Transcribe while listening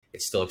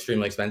it's still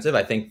extremely expensive.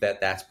 I think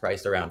that's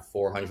priced around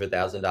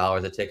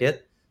 $400,000 a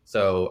ticket.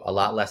 So a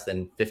lot less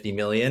than 50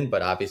 million,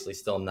 but obviously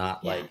still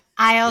not Yeah. like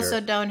I also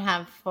your, don't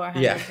have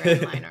yeah. 400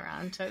 grand lying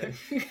around to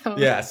go.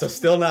 Yeah. So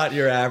still not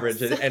your average.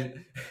 So-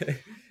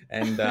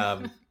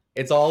 And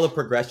it's all a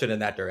progression in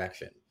that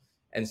direction.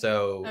 And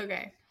so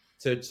okay.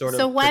 to sort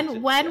So of, when yeah.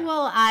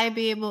 will I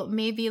be able,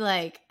 maybe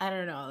like, I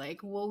don't know,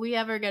 like will we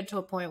ever get to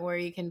a point where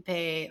you can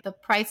pay the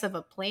price of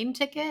a plane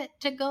ticket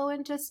to go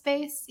into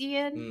space,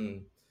 Ian?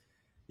 Mm,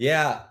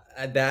 yeah.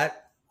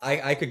 That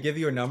I could give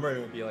you a number and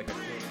it would be like a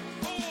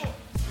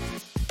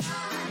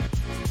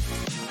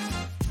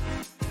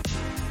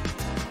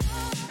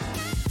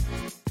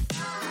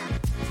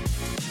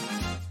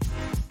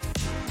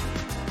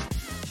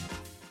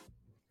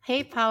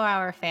Hey, Power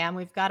Hour fam,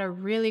 we've got a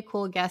really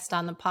cool guest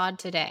on the pod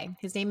today.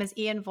 His name is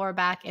Ian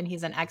Vorbach, and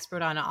he's an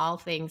expert on all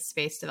things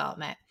space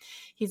development.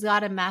 He's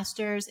got a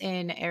master's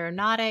in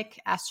aeronautic,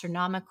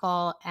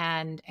 astronomical,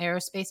 and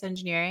aerospace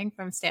engineering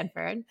from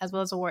Stanford, as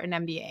well as a Wharton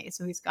MBA.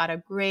 So he's got a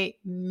great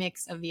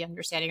mix of the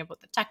understanding of both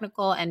the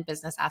technical and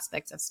business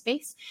aspects of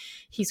space.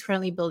 He's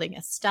currently building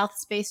a stealth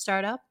space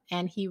startup,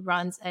 and he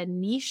runs a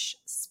niche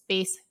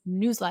space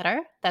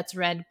newsletter that's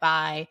read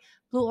by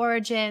Blue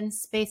Origin,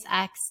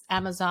 SpaceX,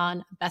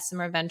 Amazon,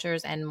 Bessemer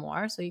Ventures, and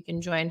more. So you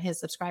can join his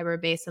subscriber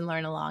base and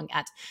learn along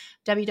at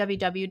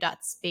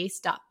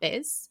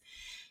www.space.biz.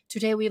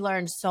 Today we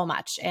learned so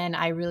much and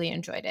I really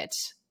enjoyed it.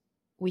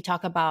 We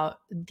talk about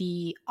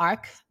the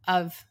arc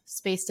of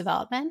space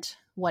development,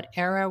 what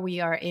era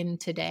we are in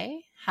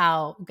today,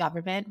 how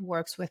government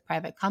works with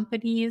private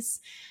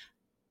companies.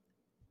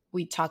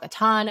 We talk a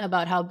ton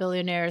about how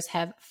billionaires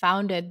have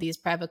founded these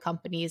private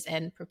companies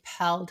and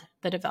propelled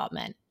the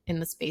development in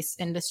the space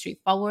industry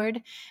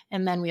forward.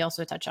 And then we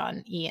also touch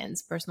on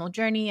Ian's personal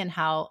journey and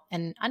how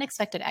an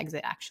unexpected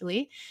exit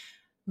actually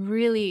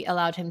really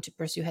allowed him to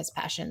pursue his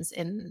passions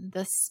in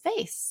the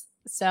space.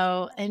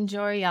 So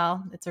enjoy,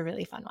 y'all. It's a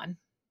really fun one.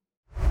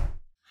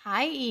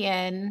 Hi,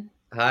 Ian.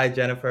 Hi,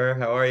 Jennifer.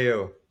 How are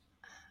you?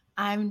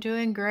 I'm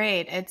doing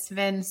great. It's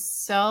been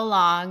so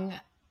long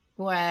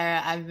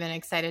where I've been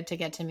excited to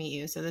get to meet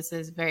you. So this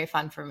is very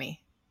fun for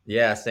me.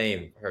 Yeah,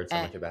 same. Heard so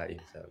Uh, much about you.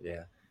 So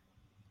yeah.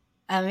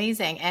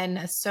 Amazing.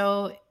 And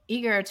so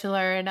eager to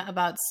learn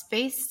about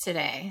space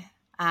today.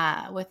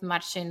 With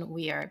Marcin,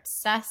 we are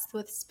obsessed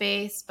with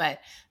space, but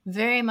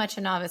very much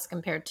a novice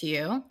compared to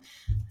you.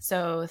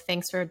 So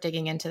thanks for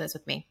digging into this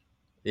with me.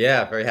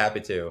 Yeah, very happy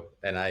to.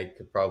 And I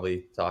could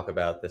probably talk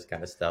about this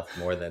kind of stuff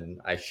more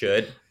than I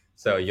should.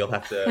 So you'll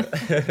have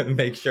to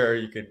make sure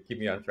you could keep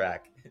me on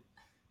track.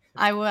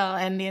 I will,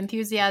 and the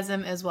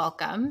enthusiasm is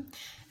welcome.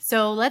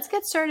 So let's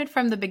get started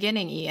from the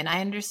beginning, Ian.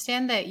 I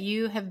understand that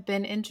you have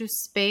been into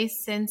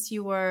space since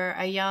you were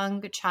a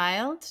young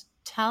child.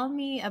 Tell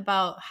me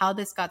about how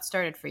this got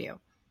started for you.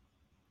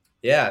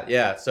 Yeah,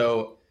 yeah.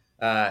 So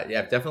yeah,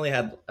 I've definitely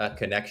had a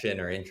connection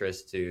or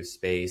interest to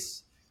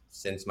space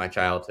since my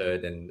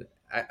childhood. And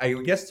I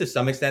guess to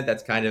some extent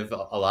that's kind of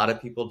a lot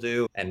of people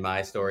do. And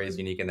my story is Mhm.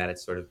 unique in that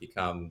it's sort of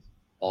become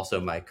also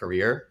my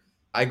career.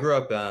 I grew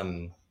up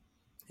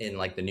in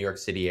like the New York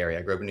City area.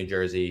 I grew up in New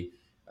Jersey.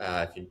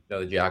 If you know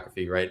the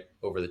geography, right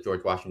over the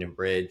George Washington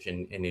Bridge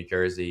in New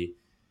Jersey.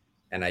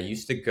 And I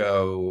used to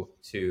go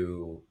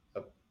to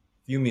a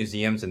few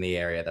museums in the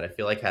area that I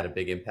feel like had a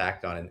big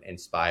impact on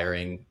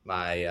inspiring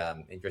my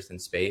interest in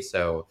space.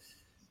 So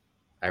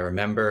I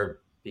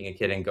remember being a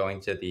kid and going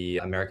to the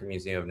American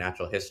Museum of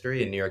Natural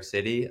History in New York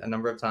City a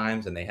number of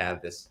times, and they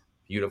have this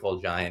beautiful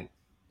giant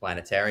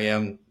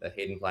planetarium, the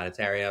Hayden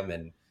Planetarium,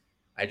 and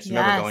I just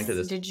remember going to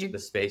Yes. the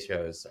space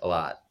shows a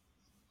lot.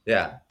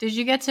 Yeah. Did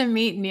you get to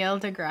meet Neil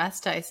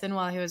deGrasse Tyson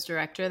while he was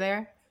director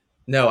there?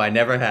 No, I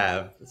never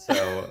have.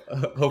 So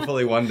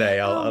hopefully one day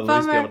I'll Oh, at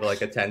least be able bummer. to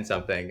like attend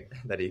something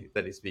that he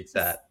speaks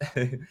at.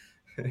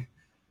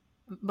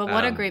 But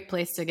what a um, great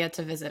place to get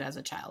to visit as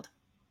a child.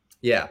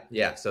 yeah,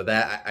 yeah. So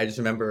that I just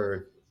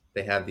remember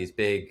they have these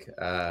big,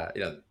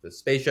 the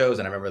space shows,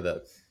 and I remember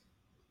the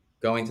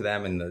going to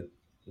them and the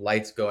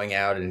lights going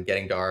out and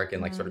getting dark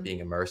and like sort of Mm. being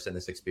immersed in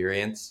this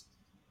experience,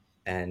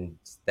 and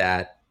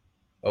that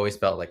always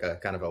felt like a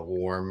kind of a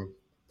warm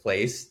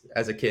place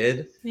as a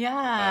kid,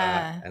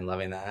 Yeah. and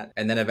loving that.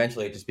 And then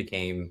eventually it just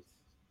became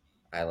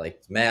I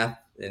liked math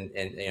in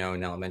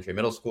elementary,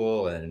 middle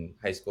school, and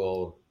high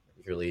school.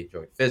 I really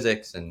enjoyed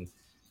physics, and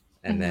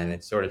then Hmm.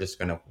 it sort of just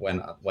kind of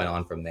went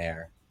on from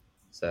there.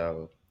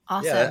 So yeah,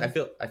 Awesome. I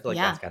feel like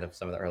Yeah. that's kind of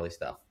some of the early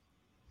stuff.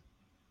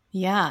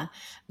 Yeah.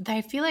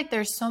 I feel like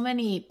there's so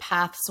many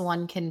paths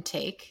one can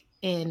take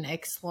in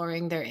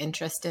exploring their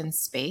interest in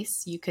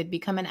space. You could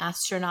become an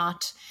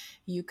astronaut,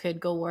 you could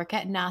go work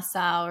at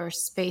NASA or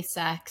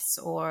SpaceX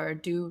or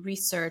do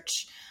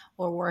research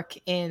or work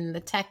in the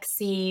tech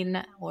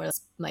scene or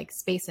like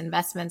space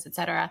investments,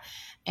 etc.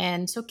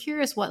 And so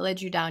curious what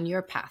led you down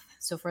your path.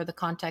 So for the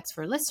context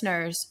for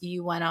listeners,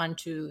 you went on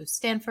to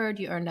Stanford,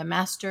 you earned a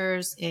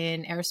master's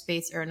in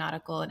aerospace,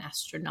 aeronautical, and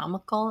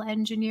astronomical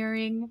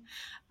engineering.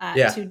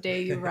 Yeah.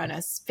 Today, you run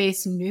a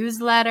space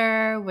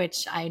newsletter,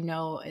 which I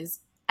know is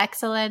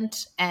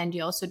excellent. And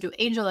you also do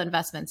angel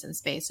investments in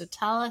space. So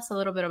tell us a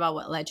little bit about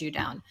what led you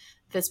down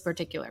this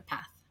particular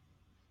path.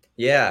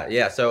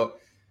 Yeah. So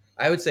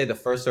I would say the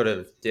first sort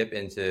of dip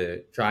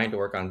into trying to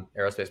work on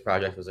aerospace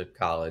projects was at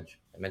college.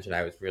 I mentioned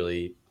I was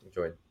really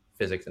enjoyed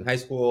physics in high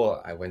school.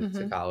 I went to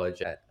Mm-hmm.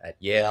 college at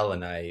Yale,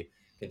 and I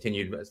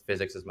continued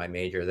physics as my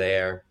major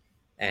there.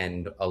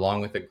 And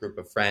along with a group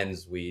of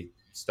friends, we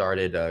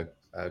started a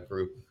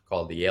group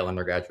called the Yale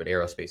Undergraduate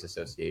Aerospace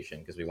Association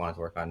because we wanted to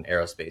work on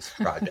aerospace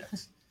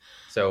projects.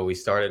 So we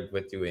started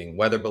with doing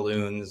weather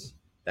balloons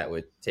that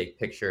would take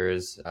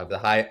pictures of the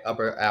high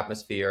upper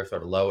atmosphere,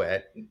 sort of low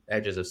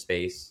edges of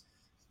space,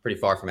 pretty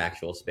far from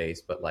actual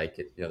space, but like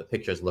the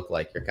pictures look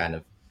like you're kind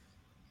of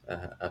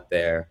up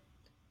there.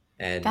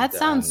 That And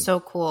sounds so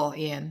cool,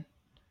 Ian.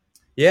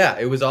 yeah,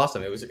 it was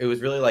awesome. It was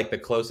really like the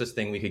closest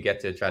thing we could get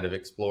to try to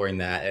exploring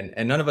that,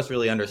 and none of us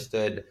really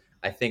understood.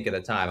 I think at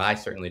the time, I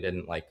certainly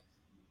didn't like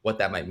what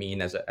that might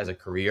mean as a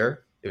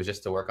career. It was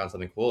just to work on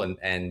something cool,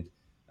 and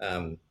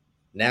um,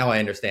 now I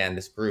understand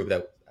this group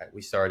that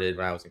we started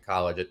when I was in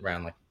college at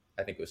around like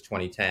I think it was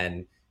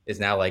 2010 is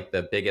now like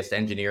the biggest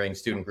engineering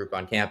student group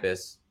on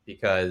campus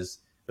because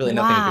really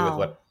nothing to do with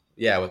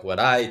Wow. what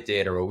I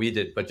did or what we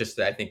did, but just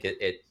I think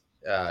it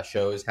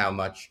shows how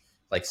much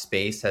like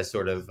space has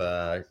sort of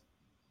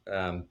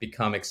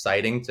become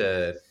exciting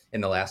to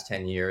in the last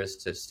 10 years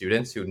to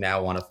students who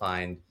now want to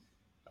find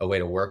a way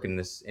to work in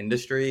this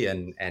industry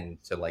and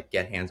to like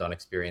get hands-on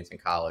experience in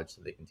college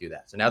so they can do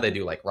that. So now they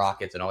do like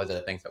rockets and all these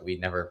other things that we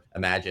never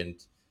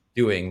imagined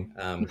doing.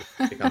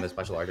 It's become this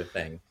much larger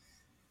thing.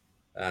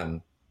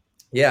 um,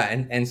 yeah,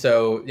 and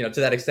so to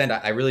that extent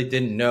I really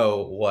didn't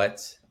know what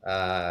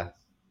a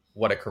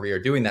career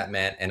doing that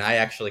meant. And I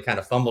actually kind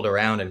of fumbled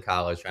around in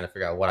college trying to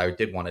figure out what I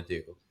did want to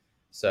do.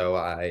 So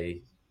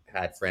I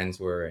had friends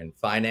who were in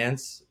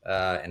finance,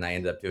 and I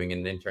ended up doing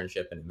an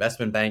internship in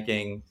investment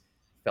banking.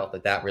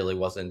 Felt that really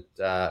wasn't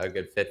a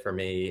good fit for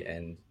me,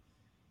 and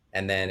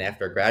then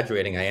after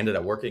graduating, I ended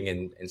up working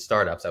in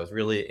startups. I was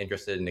really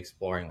interested in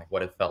exploring like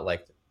what it felt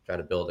like to try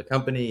to build a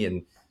company,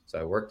 and so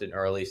I worked in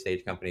early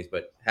stage companies,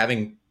 but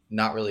having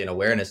not really an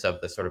awareness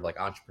of the sort of like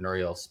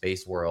entrepreneurial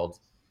space world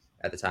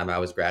at the time I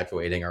was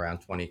graduating around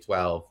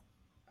 2012.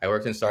 I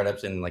worked in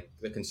startups in like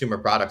the consumer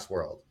products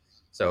world,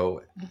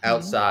 so Mm-hmm.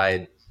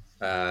 outside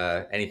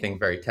anything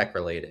very tech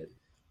related,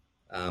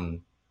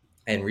 um,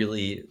 and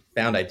really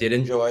found I did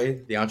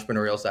enjoy the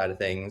entrepreneurial side of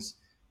things,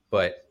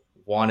 but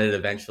wanted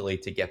eventually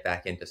to get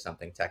back into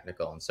something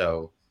technical. And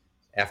so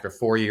after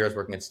 4 years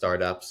working at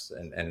startups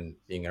and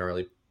being an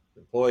early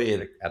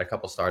employee at a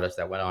couple startups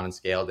that went on and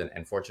scaled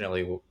and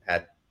fortunately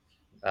had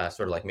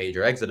sort of like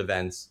major exit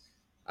events,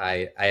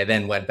 I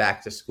then went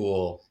back to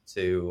school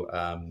to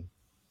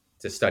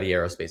study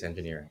aerospace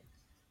engineering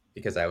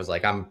because I was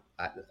like,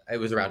 it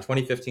was around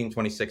 2015,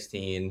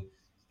 2016,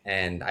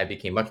 and I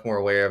became much more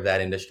aware of that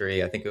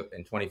industry. I think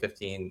in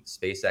 2015,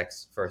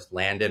 SpaceX first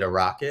landed a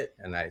rocket,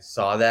 and I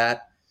saw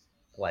that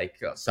like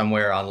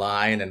somewhere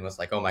online and was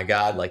like, oh my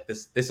God, like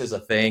this is a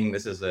thing.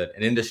 This is an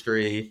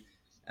industry.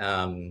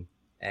 Um,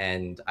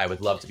 and I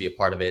would love to be a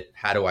part of it.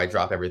 How do I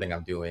drop everything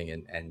I'm doing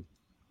and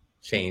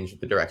change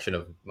the direction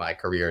of my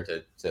career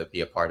to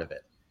be a part of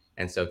it?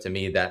 And so to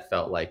me, that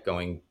felt like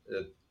going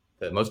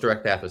the most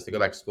direct path was to go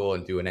back to school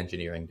and do an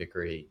engineering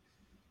degree,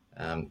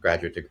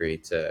 graduate degree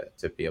to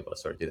be able to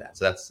sort of do that.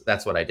 So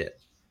that's what I did.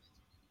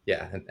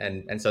 Yeah,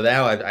 and so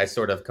now I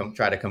sort of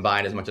try to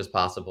combine as much as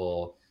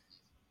possible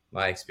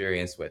my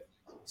experience with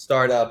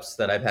startups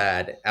that I've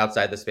had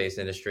outside the space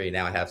industry.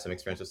 Now I have some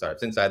experience with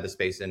startups inside the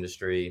space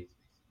industry,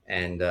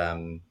 and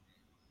and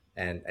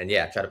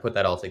yeah, try to put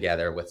that all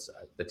together with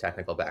the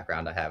technical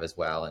background I have as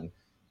well. And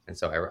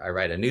so I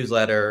write a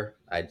newsletter.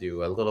 I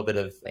do a little bit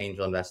of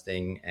angel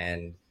investing,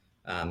 and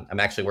I'm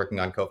actually working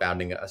on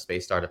co-founding a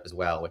space startup as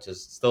well, which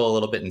is still a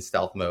little bit in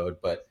stealth mode,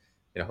 but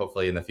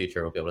hopefully in the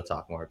future we'll be able to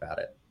talk more about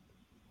it.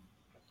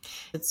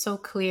 It's so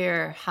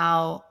clear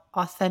how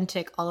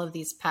authentic all of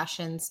these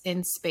passions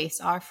in space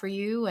are for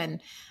you.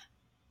 And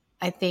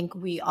I think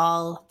we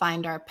all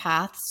find our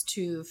paths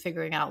to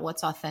figuring out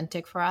what's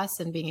authentic for us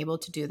and being able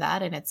to do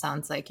that. And it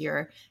sounds like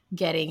you're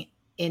getting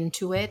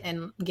into it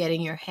and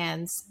getting your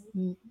hands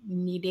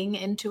kneading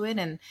into it.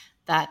 And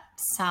that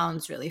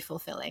sounds really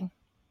fulfilling.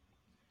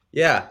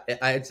 Yeah,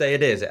 I'd say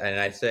it is, and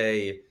I'd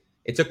say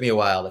it took me a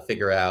while to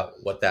figure out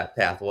what that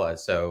path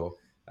was. So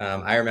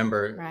I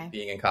remember Right.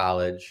 being in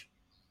college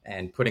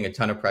and putting a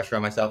ton of pressure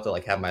on myself to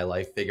like have my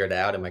life figured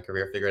out and my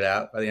career figured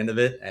out by the end of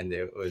it, and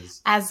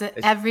As it's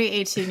every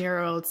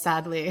 18-year-old,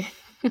 sadly.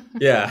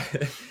 yeah,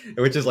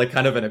 which is like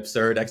kind of an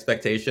absurd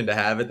expectation to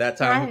have at that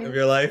time of Right.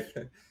 your life.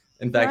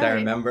 In fact, Right.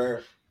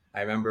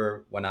 I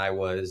remember when I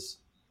was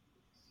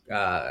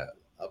uh,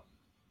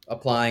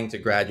 applying to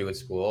graduate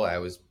school. I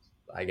was,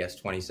 I guess,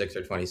 26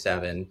 or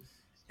 27,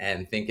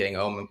 and thinking,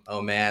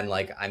 oh man,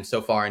 like I'm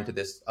so far into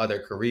this other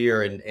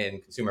career in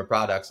consumer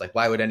products. Like,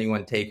 why would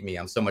anyone take me?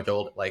 I'm so much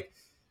older. Like,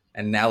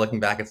 and now looking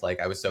back, it's like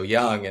I was so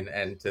young,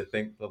 and to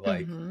think of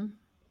like, Hmm.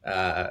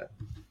 that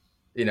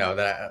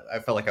I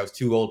felt like I was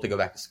too old to go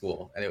back to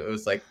school, and it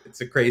was like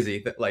it's a crazy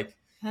that like.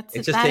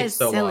 It just That takes is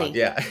so long. silly.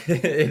 Yeah,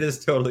 it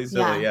is totally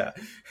silly. Yeah.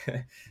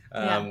 Yeah.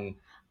 Yeah. um,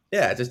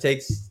 yeah, it just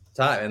takes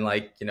time, and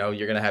like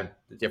you're gonna have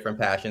different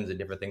passions, and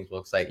different things will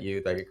excite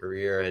you throughout your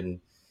career,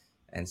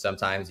 and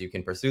sometimes you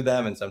can pursue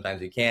them, and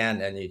sometimes you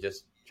can, and you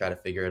just try to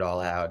figure it all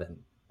out, and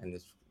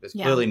there's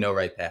Yeah. clearly no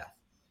right path.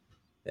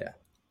 Yeah,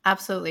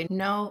 Absolutely.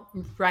 No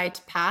right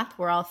path.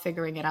 We're all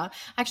figuring it out.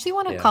 I actually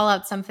want to yeah, call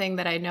out something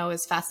that I know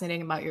is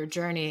fascinating about your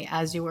journey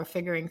as you were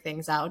figuring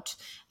things out,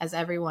 as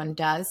everyone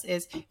does,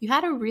 is you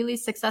had a really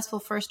successful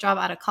first job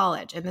out of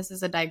college. And this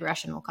is a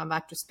digression. We'll come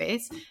back to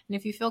space. And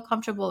if you feel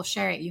comfortable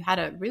sharing, you had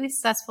a really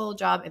successful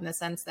job in the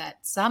sense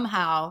that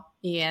somehow,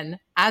 Ian,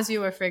 as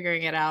you were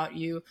figuring it out,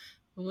 you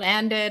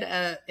landed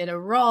in a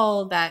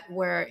role that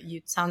where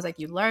you sounds like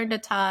you learned a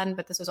ton,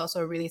 but this was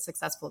also a really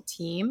successful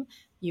team.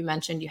 You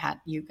mentioned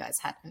you guys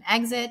had an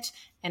exit,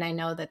 and I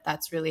know that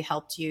that's really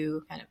helped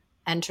you kind of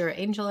enter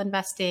angel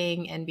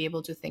investing and be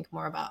able to think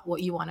more about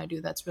what you want to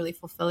do that's really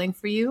fulfilling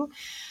for you.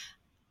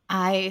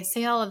 I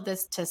say all of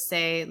this to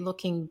say,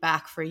 looking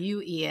back for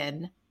you,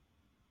 Ian,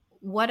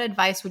 what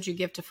advice would you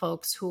give to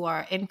folks who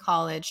are in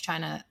college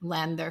trying to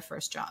land their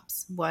first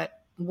jobs? What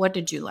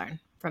did you learn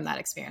from that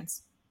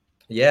experience?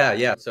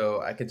 yeah.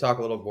 So I can talk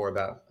a little more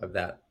about of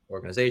that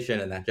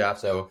organization and that job.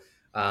 So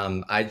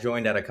I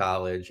joined out of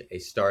college a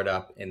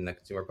startup in the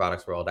consumer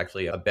products world,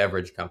 actually a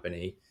beverage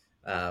company,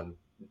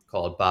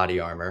 called Body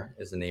Armor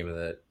is the name of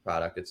the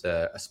product. It's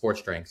a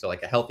sports drink, so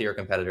like a healthier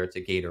competitor to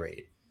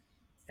Gatorade.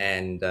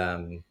 And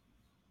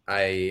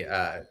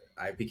I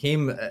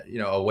became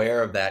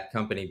aware of that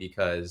company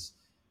because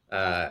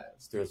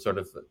through sort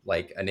of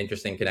like an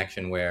interesting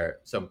connection where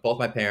both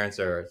my parents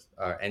are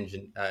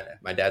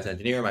my dad's an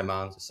engineer, my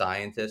mom's a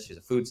scientist. She's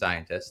a food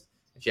scientist,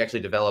 and she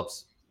actually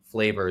develops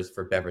flavors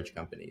for beverage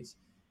companies.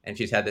 And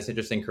she's had this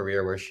interesting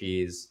career where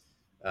she's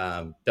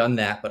done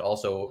that, but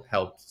also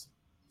helped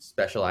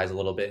specialize a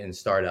little bit in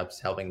startups,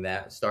 helping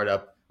that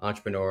startup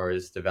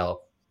entrepreneurs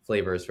develop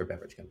flavors for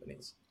beverage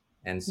companies.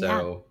 And Yeah.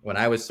 so when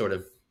I was sort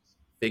of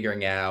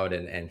figuring out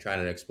and trying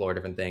to explore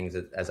different things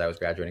as I was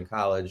graduating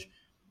college,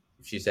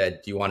 she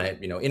said, "Do you want to,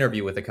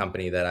 interview with a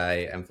company that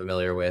I am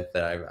familiar with,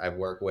 that I've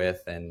worked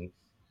with?"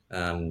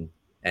 Um,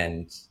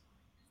 and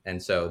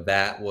and so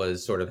that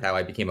was sort of how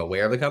I became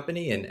aware of the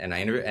company,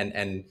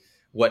 and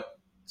what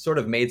sort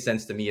of made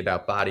sense to me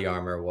about Body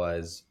Armor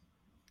was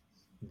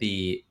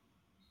the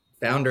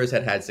founders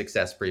had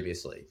success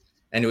previously,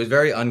 and it was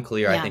very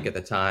unclear, I Yeah. think, at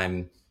the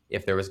time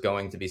if there was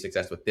going to be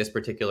success with this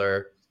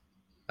particular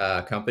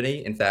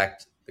company. In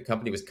fact, the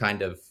company was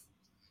kind of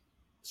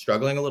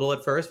struggling a little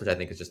at first, which I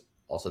think is just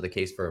also the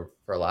case for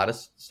a lot of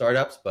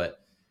startups.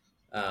 But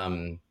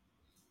um,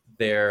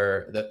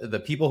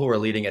 the people who were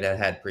leading it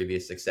had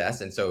previous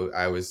success, and so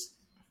I was,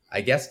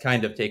 I guess,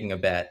 kind of taking a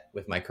bet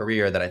with my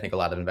career that I think a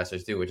lot of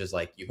investors do, which is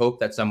like you hope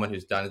that someone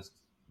who's done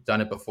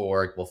it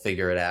before will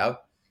figure it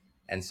out.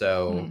 And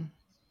so, Mm.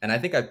 and I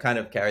think I've kind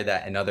of carried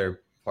that in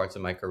other parts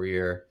of my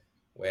career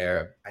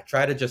where I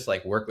try to just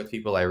like work with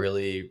people I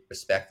really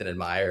respect and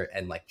admire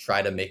and like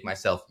try to make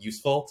myself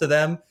useful to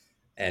them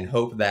and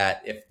hope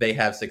that if they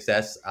have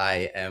success,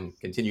 I am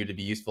continue to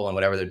be useful in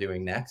whatever they're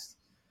doing next.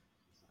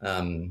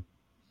 Um,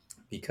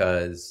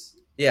 because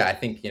yeah, I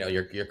think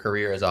your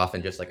career is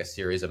often just like a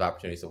series of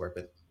opportunities to work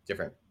with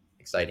different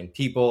exciting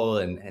people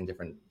and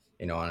different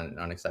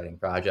on exciting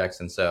projects.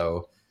 And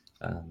so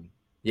um,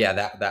 yeah,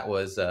 that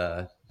was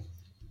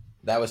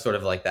sort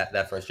of like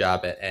that first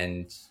job,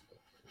 and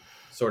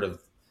sort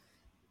of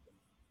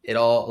it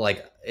all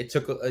like it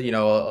took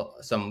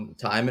some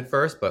time at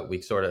first, but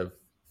we sort of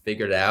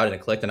figured it out and it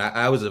clicked. And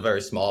I was a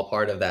very small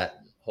part of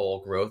that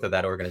whole growth of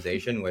that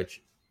organization,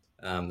 which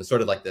the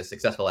sort of like the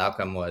successful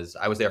outcome was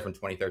I was there from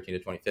 2013 to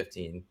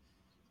 2015,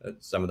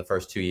 some of the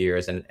first 2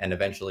 years, and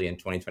eventually in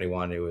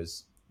 2021 it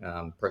was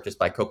purchased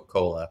by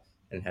Coca-Cola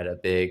and had a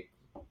big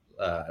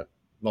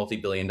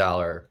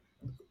multi-billion-dollar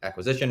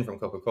acquisition from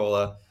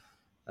Coca-Cola.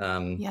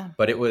 Yeah.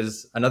 But it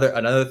was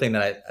another thing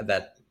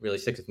that really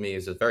sticks with me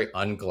is a very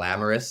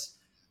unglamorous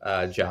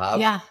job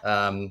Yeah.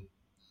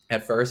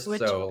 at first. Which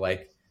So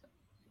like,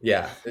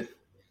 yeah,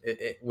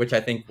 which I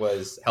think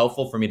was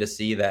helpful for me to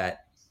see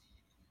that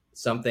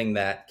something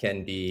that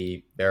can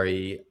be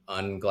very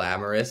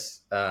unglamorous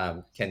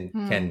mm,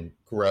 can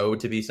grow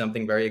to be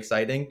something very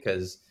exciting.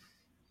 Because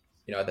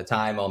at the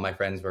time, all my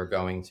friends were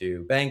going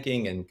to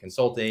banking and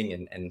consulting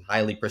and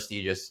highly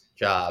prestigious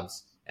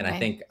jobs, and I right.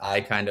 think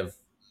I kind of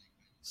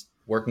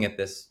working at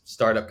this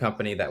startup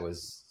company that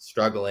was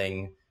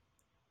struggling.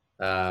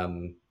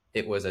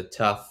 It was a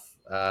tough.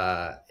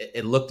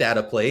 It looked out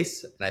of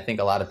place, and I think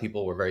a lot of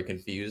people were very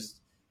confused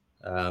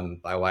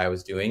by why I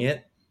was doing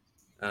it.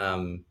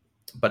 Um,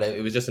 but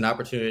it was just an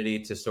opportunity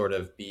to sort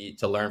of be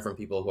to learn from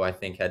people who I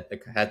think had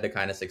the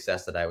kind of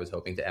success that I was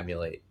hoping to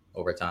emulate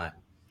over time.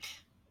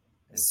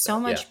 And So so,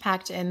 yeah, much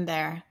packed in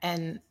there,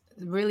 and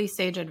really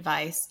sage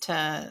advice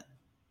to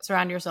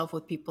surround yourself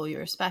with people you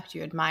respect,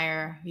 you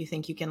admire, you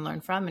think you can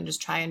learn from, and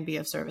just try and be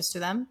of service to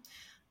them.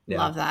 yeah,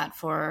 Love that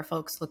for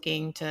folks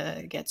looking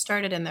to get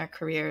started in their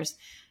careers.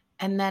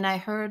 And then I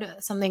heard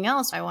something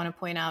else I want to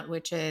point out,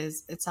 which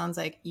is it sounds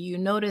like you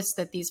noticed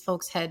that these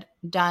folks had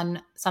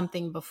done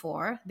something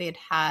before. They'd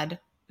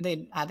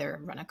either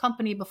run a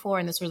company before,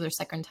 and this was their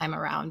second time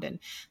around. And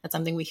that's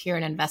something we hear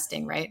in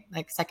investing, right?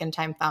 Like second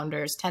time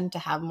founders tend to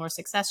have more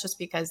success just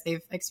because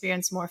they've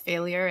experienced more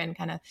failure and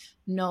kind of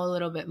know a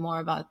little bit more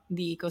about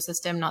the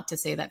ecosystem. Not to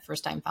say that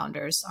first time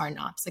founders are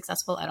not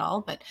successful at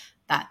all, but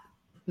that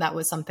that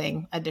was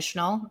something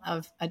additional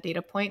of a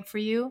data point for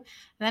you. And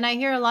then I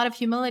hear a lot of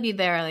humility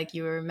there, like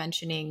you were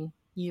mentioning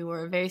you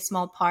were a very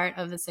small part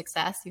of the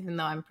success, even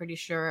though I'm pretty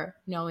sure,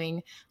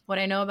 knowing what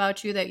I know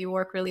about you, that you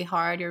work really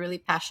hard, you're really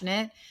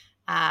passionate,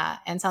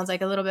 and sounds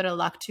like a little bit of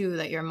luck too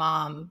that your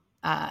mom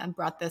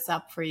brought this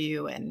up for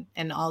you, and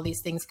all these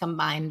things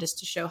combined just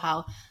to show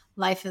how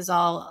life is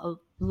all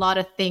a lot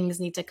of things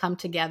need to come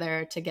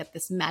together to get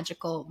this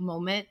magical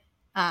moment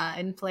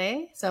in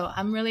play. So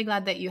I'm really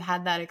glad that you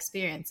had that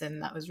experience,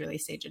 and that was really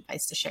sage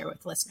advice to share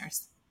with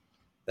listeners.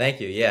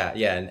 Thank you. Yeah,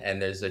 yeah,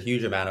 and there's a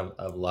huge amount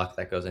of luck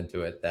that goes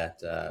into it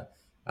that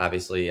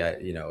obviously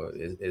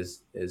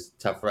is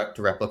tough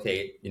to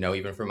replicate.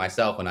 Even for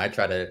myself, when I've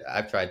tried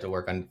to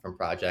work on different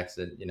projects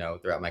and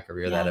throughout my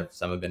career that Yeah. have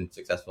some have been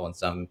successful and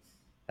some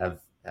have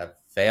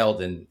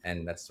failed,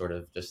 and that's sort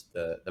of just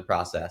the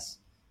process.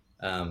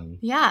 Um,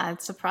 Yeah,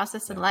 it's a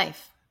process in yeah,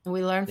 life.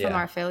 We learn from yeah.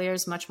 our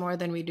failures much more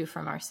than we do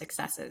from our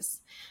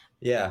successes.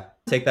 Yeah.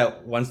 Take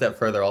that one step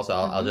further. Also,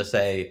 I'll Hmm. just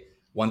say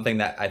one thing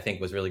that I think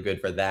was really good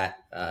for that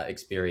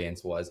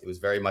experience was it was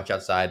very much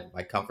outside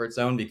my comfort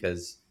zone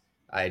because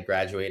I had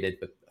graduated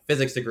with a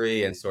physics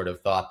degree and sort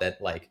of thought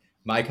that like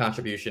my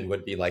contribution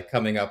would be like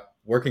coming up,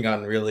 working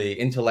on really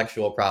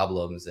intellectual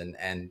problems and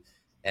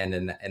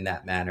in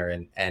that manner.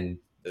 And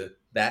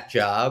that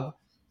job,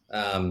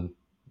 um,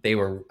 they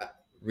were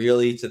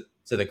really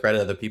to the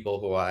credit of the people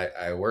who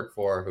I work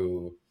for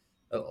who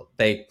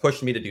they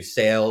pushed me to do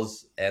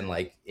sales and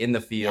like in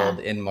the field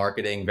Yeah. in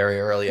marketing very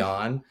early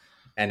on,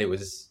 and it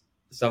was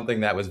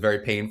something that was very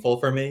painful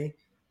for me.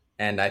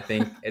 And I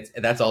think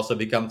that's also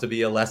become to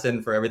be a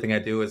lesson for everything I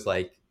do is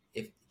like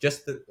if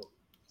just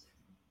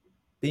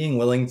being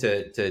willing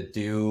to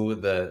do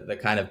the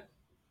kind of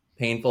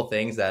painful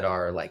things that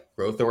are like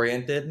growth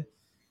oriented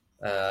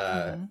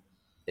uh, Hmm.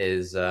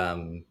 is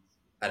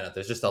I don't know.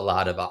 There's just a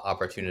lot of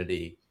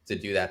opportunity to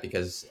do that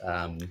because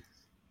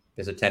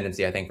there's a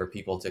tendency, I think, for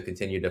people to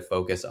continue to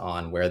focus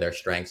on where their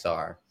strengths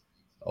are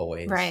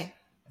always. Right.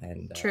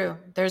 And True.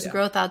 There's yeah,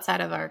 growth outside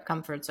of our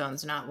comfort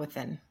zones, not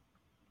within.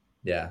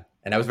 yeah.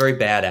 And I was very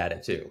bad at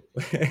it too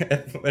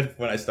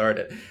when I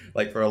started,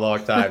 like for a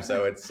long time.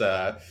 So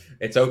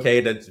it's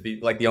okay to be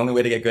like the only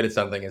way to get good at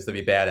something is to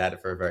be bad at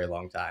it for a very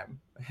long time.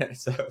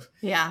 So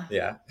Yeah.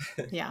 yeah,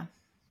 Yeah.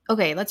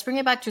 Okay, let's bring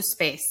it back to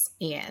space,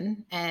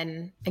 Ian.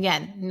 And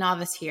again,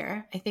 novice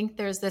here. I think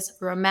there's this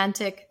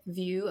romantic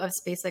view of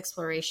space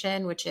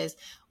exploration, which is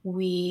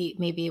we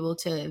may be able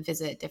to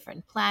visit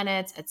different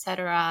planets,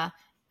 etc.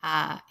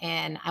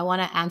 And I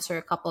want to answer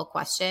a couple of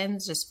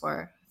questions just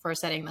for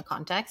setting the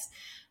context.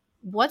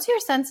 What's your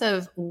sense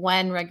of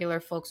when regular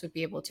folks would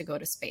be able to go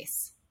to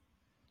space?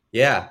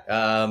 yeah.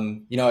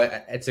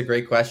 It's a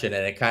great question,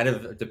 and it kind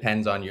of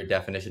depends on your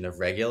definition of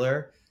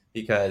regular.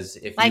 Because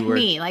if you Like were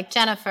me, like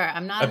Jennifer,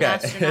 I'm not an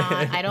astronaut.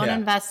 okay, I don't yeah.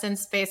 invest in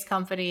space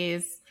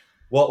companies.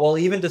 Well,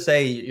 even to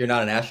say you're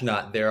not an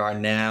astronaut, there are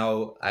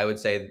now, I would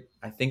say,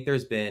 I think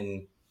there's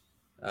been,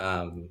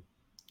 um,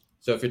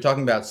 so if you're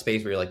talking about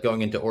space where you're like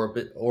going into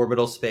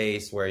orbital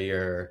space, where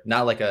you're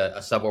not like a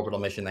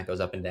suborbital mission that goes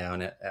up and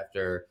down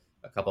after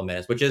a couple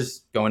minutes, which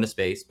is going to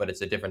space, but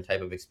it's a different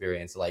type of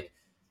experience. Like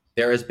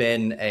there has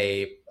been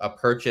a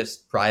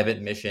purchased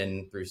private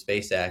mission through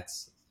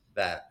SpaceX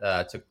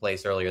that took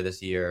place earlier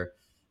this year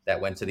that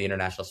went to the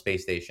International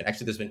Space Station.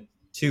 Actually, there's been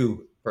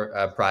two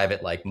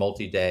private like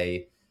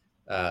multi-day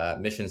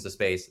missions to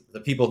space.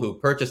 The people who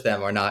purchased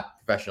them are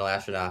not professional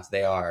astronauts.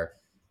 They are,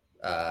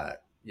 uh,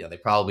 they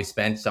probably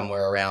spent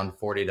somewhere around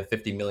 $40 to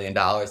 $50 million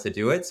to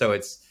do it. So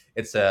it's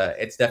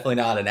definitely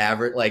not an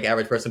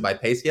average person by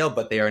pay scale,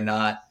 but they are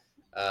not.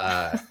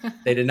 Uh,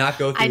 they did not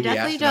go I through the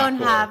definitely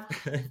astronaut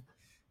don't corps. have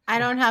I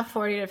don't have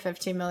 $40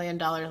 to $50 million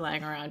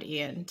lying around,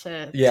 Ian, to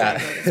try to Yeah,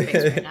 go to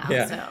space right now.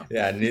 yeah, So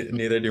yeah.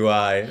 Neither do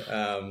I.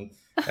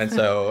 And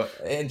so,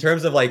 in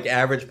terms of like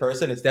average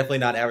person, it's definitely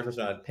not average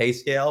person on a pay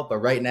scale. But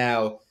right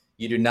now,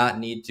 you do not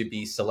need to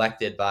be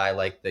selected by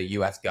like the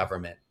U.S.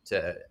 government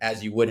to,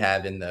 as you would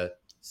have in the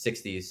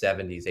 '60s,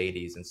 '70s,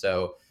 '80s. And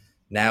so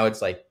now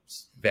it's like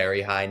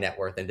very high net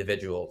worth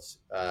individuals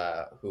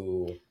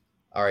who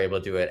are able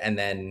to do it.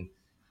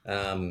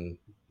 Um,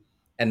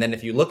 and then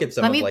if you look at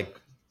some let of me like,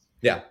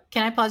 yeah,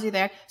 can I pause you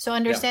there? So yeah,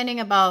 understanding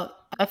about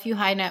a few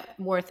high net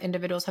worth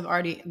individuals have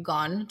already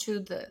gone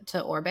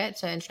to orbit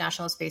to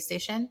International Space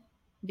Station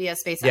via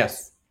yes,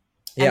 SpaceX.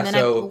 And yeah. then I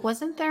So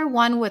wasn't there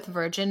one with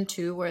Virgin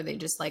too where they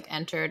just like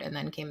entered and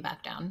then came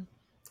back down.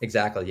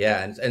 exactly,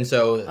 yeah, and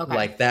so Okay.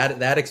 like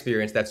that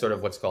experience, that's sort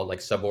of what's called like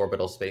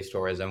suborbital space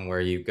tourism,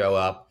 where you go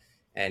up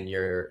and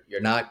you're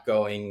not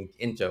going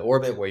into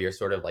orbit, where you're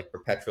sort of like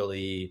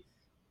perpetually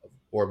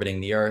orbiting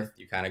the Earth.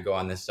 You kind of go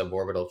on this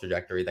suborbital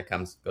trajectory that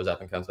goes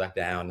up and comes back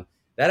down.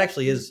 That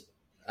actually is,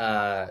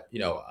 a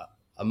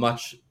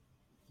much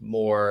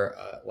more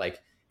like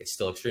it's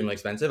still extremely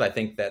expensive. I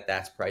think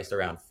that's priced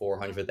around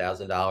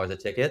 $400,000 a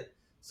ticket,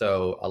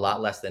 so a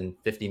lot less than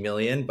 50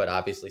 million, but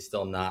obviously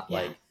still not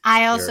Yeah. like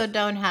I also your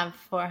don't have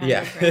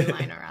yeah 400 grand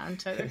lying around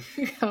to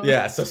go.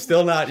 yeah. So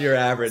still not your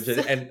average, So,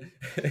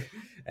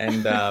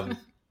 and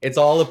it's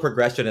all a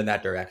progression in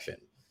that direction.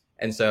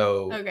 And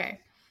so okay.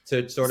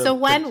 to sort So of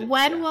when yeah.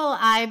 will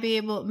I be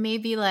able,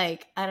 maybe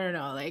like, I don't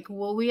know, like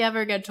will we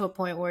ever get to a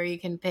point where you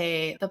can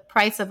pay the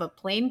price of a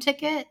plane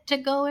ticket to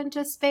go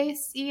into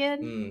space,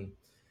 Ian? Mm.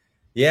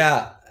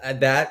 Yeah,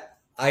 that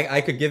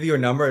I could give you a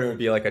number and it would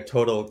be like a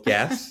total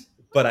guess,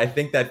 but I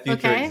think that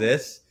future Okay.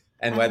 exists,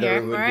 and I'm whether here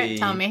it for would it.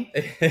 Tell be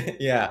me.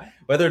 yeah,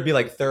 whether it'd be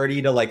like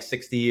 30 to like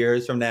 60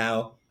 years from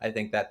now, I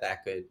think that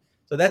could.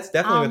 So that's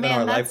definitely Oh within our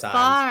man, that's lifetimes.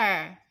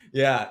 far.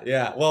 Yeah,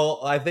 yeah.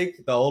 Well, I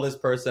think the oldest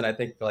person, I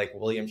think like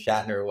William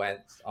Shatner went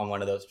on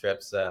one of those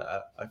trips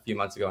a few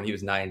months ago, and he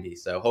was 90.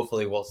 So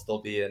hopefully we'll still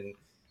be in.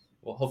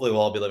 Well, hopefully we'll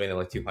all be living to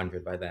like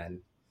 200 by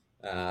then.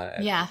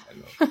 Yeah.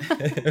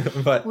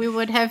 But We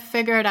would have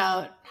figured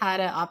out how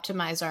to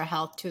optimize our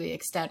health to the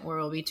extent where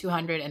we'll be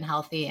 200 and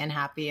healthy and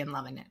happy and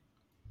loving it.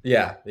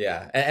 yeah,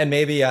 yeah, and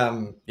maybe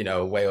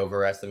way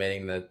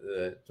overestimating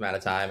the amount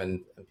of time,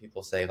 and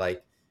people say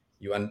like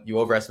you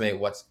overestimate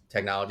what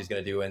technology is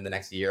going to do in the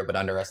next year, but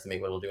underestimate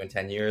what it'll do in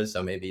 10 years.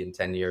 So maybe in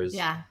 10 years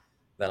Yeah.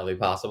 that'll be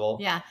possible.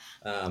 Yeah.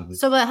 Um,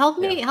 So, but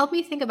yeah, help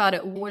me think about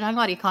it. We're talking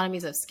about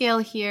economies of scale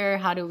here.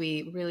 How do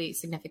we really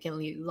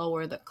significantly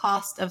lower the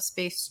cost of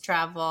space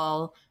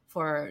travel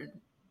for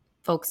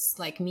folks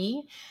like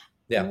me?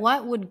 yeah,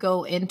 What would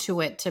go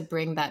into it to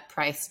bring that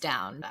price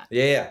down?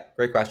 yeah, yeah.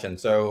 Great question.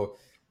 So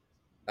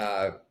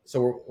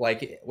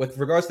like with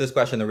regards to this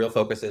question, the real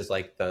focus is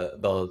like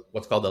the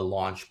what's called the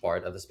launch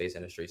part of the space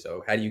industry.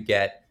 So how do you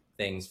get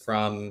things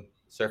from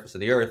surface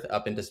of the Earth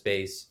up into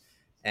space?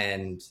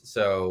 And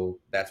so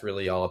that's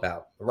really all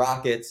about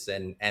rockets,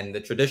 and the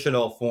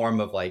traditional form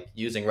of like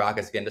using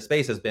rockets to get into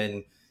space has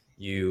been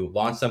you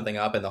launch something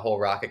up and the whole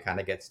rocket kind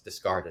of gets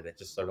discarded. It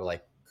just sort of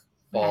like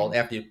Okay. falls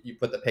after you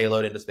put the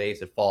payload into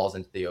space, it falls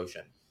into the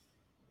ocean.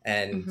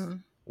 And Mm-hmm.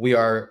 we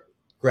are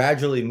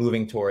gradually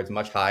moving towards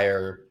much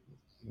higher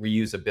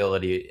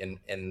reusability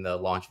in the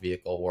launch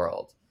vehicle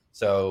world.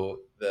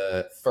 So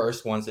the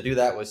first ones to do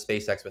that was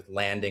SpaceX with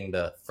landing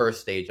the first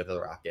stage of the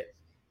rocket,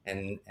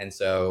 and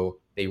so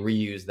they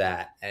reuse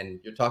that. And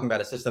you're talking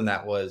about a system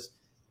that was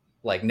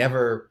like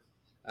never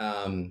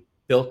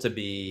built to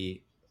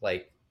be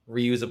like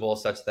reusable,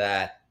 such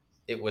that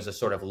it was a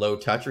sort of low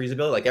touch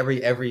reusability. Like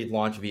every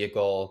launch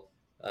vehicle,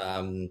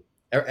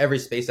 every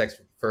SpaceX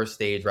first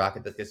stage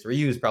rocket that gets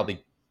reused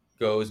probably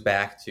goes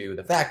back to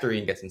the factory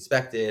and gets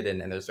inspected, and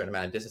there's a certain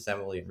amount of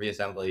disassembly and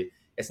reassembly.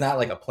 It's not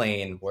like a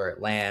plane where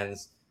it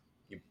lands,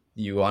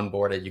 you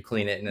onboard it, you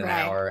clean it in an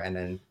Right. hour, and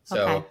then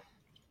Okay.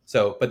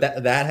 but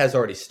that has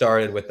already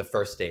started with the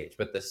first stage.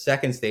 But the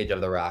second stage of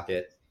the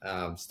rocket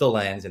still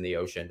lands in the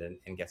ocean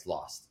and gets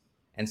lost.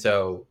 And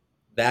so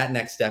that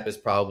next step is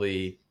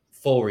probably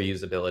full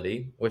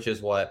reusability, which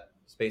is what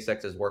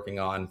SpaceX is working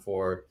on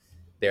for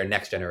their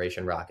next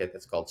generation rocket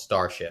that's called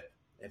Starship.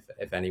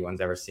 If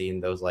anyone's ever seen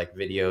those like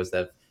videos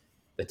of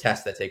the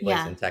tests that take place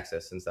Yeah. in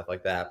Texas and stuff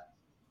like that.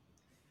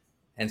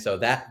 And so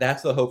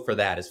that's the hope for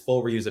that is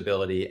full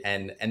reusability,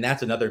 and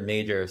that's another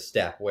major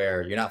step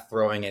where you're not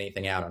throwing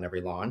anything out on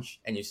every launch,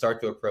 and you start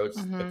to approach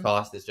the Mm-hmm.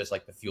 cost is just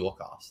like the fuel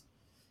cost.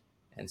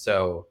 And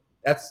so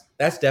that's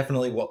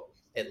definitely what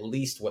at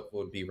least what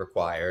would be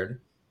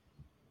required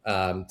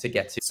to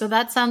get to. So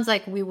that sounds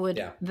like we would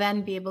Yeah,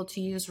 then be able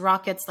to use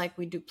rockets like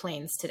we do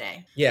planes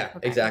today. yeah,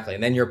 Okay. exactly.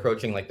 And then you're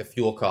approaching like the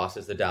fuel cost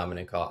is the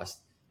dominant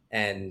cost,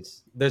 and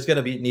there's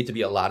going to need to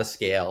be a lot of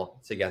scale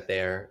to get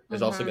there.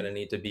 There's also Mm-hmm. going to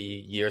need to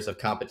be years of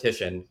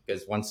competition,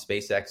 because once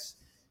SpaceX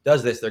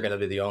does this, they're going to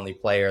be the only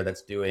player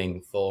that's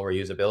doing full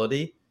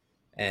reusability.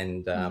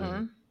 And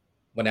Mm-hmm.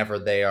 whenever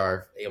they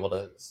are able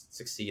to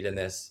succeed in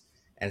this,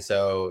 and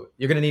so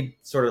you're going to need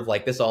sort of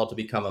like this all to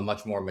become a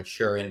much more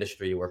mature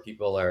industry where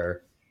people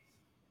are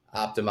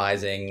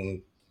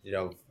optimizing,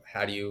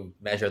 how do you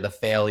measure the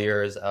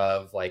failures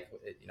of like,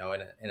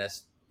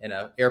 in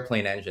a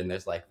airplane engine,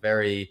 there's like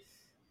very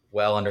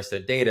well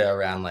understood data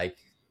around like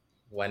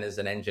when is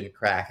an engine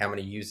crack, how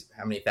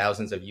many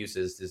thousands of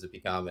uses does it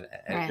become, and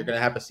you're Right. going to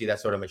have to see that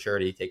sort of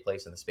maturity take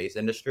place in the space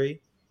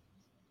industry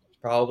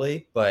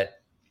probably. But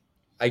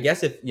I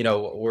guess if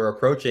we're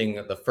approaching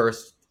the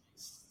first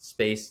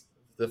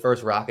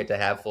rocket to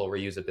have full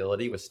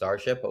reusability with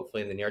Starship,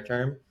 hopefully in the near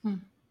term.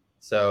 Mm.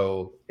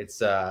 So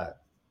it's at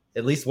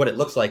least what it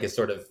looks like is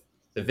sort of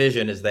the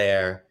vision is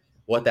there.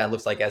 What that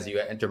looks like as you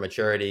enter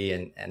maturity,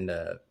 and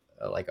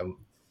like a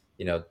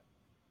you know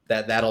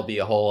that'll be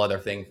a whole other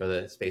thing for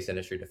the space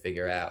industry to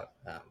figure out,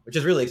 which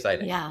is really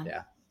exciting. Yeah.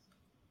 Yeah,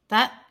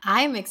 That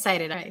I'm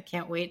excited. I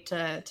can't wait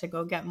to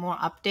go get more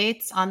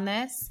updates on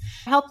this.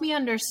 Help me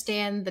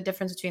understand the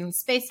difference between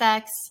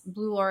SpaceX,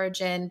 Blue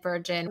Origin,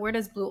 Virgin. Where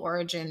does Blue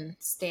Origin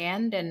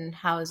stand and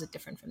how is it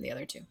different from the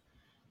other two?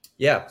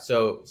 Yeah.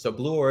 So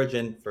Blue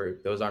Origin, for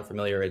those aren't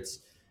familiar, it's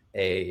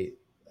a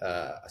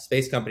a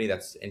space company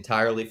that's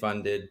entirely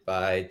funded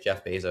by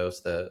Jeff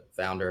Bezos, the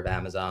founder of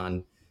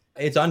Amazon.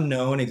 It's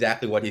unknown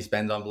exactly what he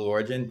spends on Blue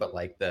Origin, but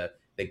like the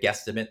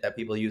guesstimate that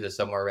people use is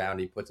somewhere around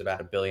he puts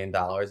about $1 billion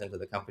into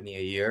the company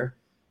a year,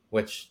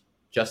 which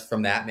just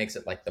from that makes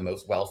it like the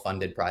most well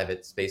funded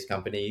private space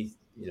company,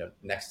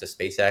 next to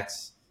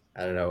SpaceX.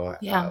 I don't know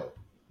Yeah.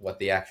 what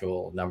the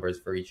actual numbers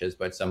for each is,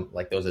 but some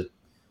like those are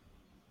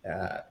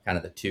kind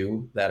of the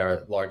two that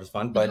are largest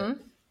fund. But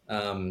Mm-hmm.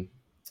 um,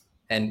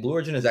 and Blue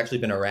Origin has actually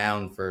been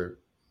around for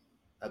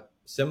a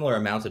similar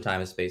amounts of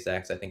time as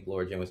SpaceX. I think Blue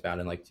Origin was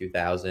founded in like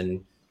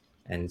 2000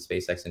 and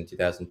SpaceX in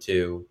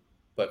 2002.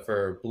 But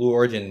for Blue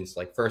Origin's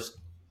like first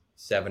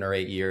 7 or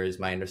 8 years,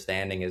 my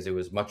understanding is it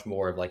was much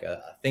more of like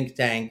a think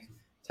tank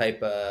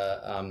type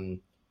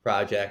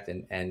project,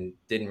 and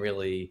didn't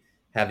really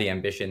have the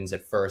ambitions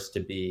at first to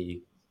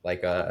be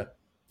like a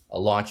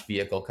launch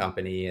vehicle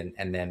company,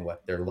 and then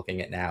what they're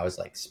looking at now is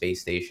like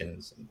space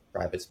stations and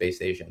private space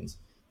stations.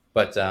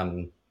 But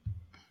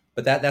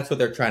that's what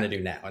they're trying to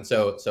do now. And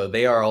so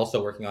they are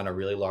also working on a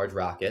really large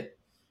rocket,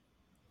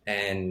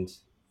 and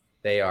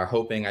they are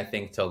hoping, I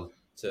think, to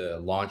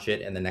launch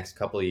it in the next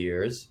couple of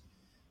years.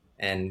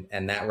 And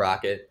that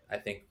rocket, I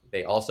think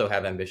they also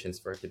have ambitions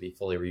for it to be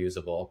fully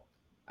reusable.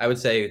 I would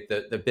say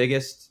the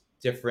biggest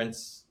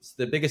difference,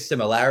 the biggest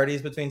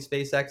similarities between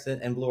SpaceX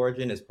and Blue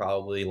Origin is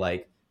probably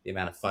like the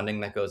amount of funding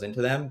that goes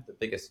into them. The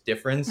biggest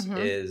difference Mm-hmm.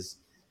 is,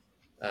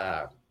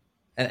 uh,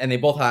 and they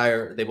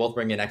both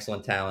bring in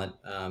excellent talent.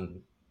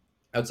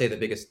 I would say the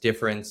biggest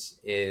difference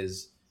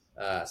is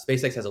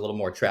SpaceX has a little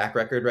more track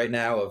record right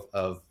now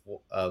of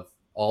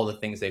all the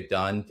things they've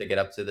done to get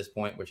up to this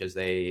point, which is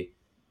they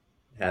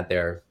had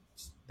their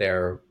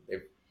their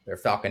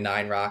Falcon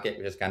 9 rocket,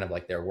 which is kind of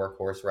like their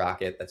workhorse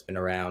rocket that's been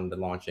around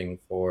and launching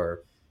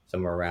for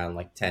somewhere around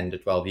like 10 to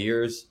 12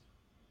 years.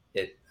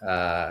 It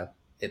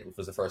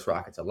was the first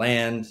rocket to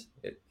land.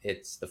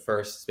 It's the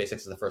first SpaceX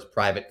is the first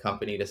private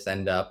company to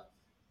send up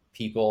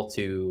people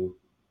to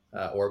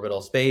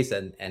orbital space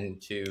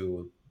and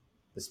to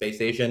the space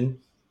station.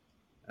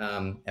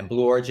 And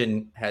Blue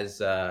Origin has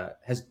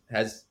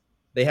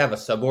they have a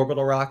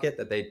suborbital rocket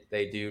that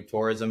they do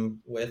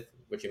tourism with,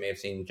 which you may have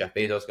seen Jeff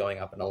Bezos going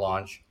up in a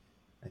launch.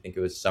 I think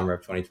it was summer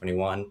of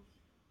 2021,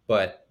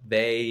 but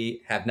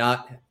they have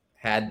not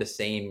had the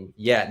same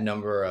yet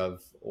number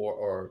of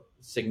or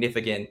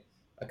significant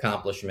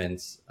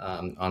accomplishments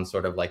on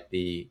sort of like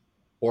the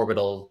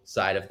orbital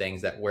side of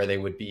things that where they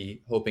would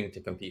be hoping to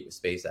compete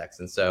with SpaceX.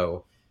 And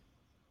so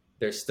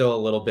there's still a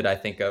little bit, I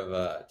think,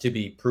 of to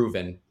be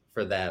proven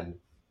for them.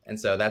 And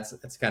so that's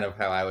kind of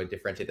how I would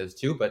differentiate those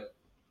two. But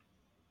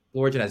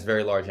Blue Origin has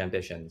very large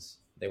ambitions.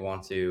 They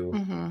want to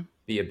Mm-hmm.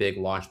 be a big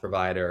launch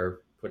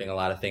provider, putting a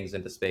lot of things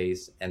into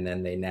space, and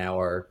then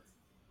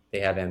they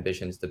have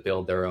ambitions to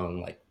build their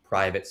own like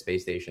private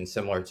space station,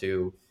 similar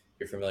to, if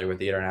you're familiar with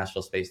the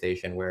International Space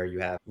Station, where you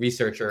have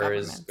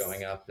researchers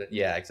going Governments. up.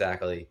 Yeah,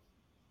 exactly.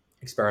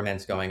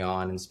 Experiments going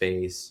on in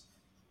space.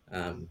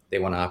 They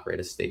want to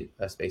operate a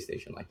space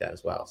station like that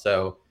as well.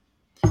 So,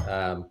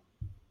 um,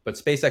 but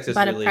SpaceX is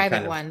But a really private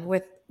kind of, one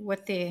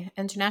with the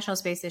International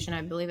Space Station,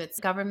 I believe it's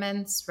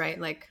governments, right?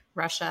 Like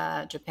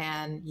Russia,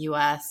 Japan,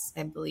 US,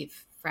 I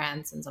believe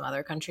France and some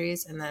other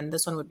countries. And then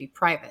this one would be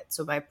private.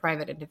 So by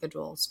private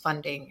individuals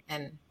funding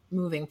and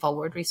moving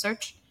forward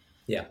research.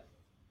 yeah,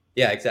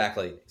 yeah,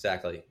 exactly.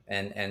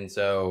 And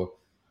so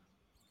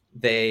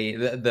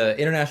the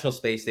International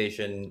Space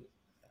Station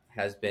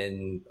has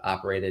been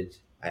operated.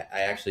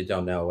 I actually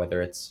don't know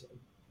whether it's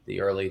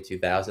the early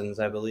 2000s,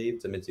 I believe,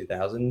 to mid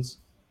 2000s.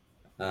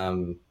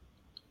 Um,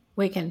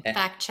 We can eh,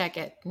 fact check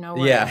it. No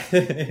yeah,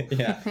 worry.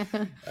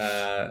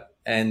 yeah,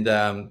 and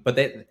but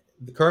they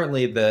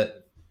currently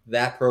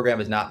that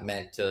program is not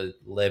meant to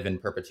live in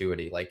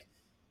perpetuity. Like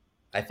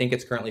I think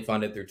it's currently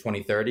funded through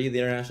 2030, the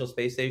International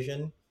Space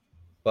Station,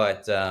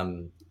 but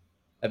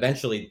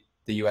eventually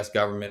the U.S.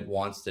 government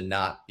wants to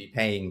not be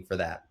paying for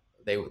that.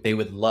 They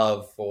would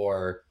love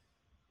for,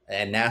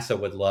 and NASA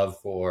would love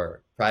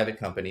for private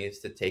companies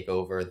to take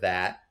over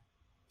that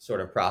sort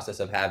of process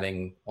of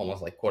having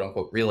almost like quote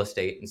unquote real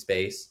estate in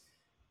space.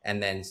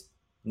 And then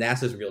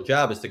NASA's real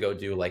job is to go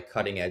do like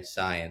cutting edge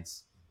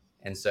science.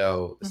 And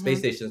so the space Hmm.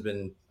 station has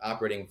been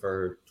operating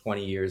for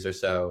 20 years or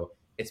so.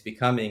 It's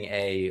becoming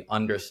a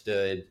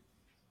understood,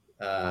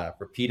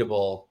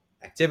 repeatable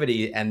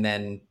activity. And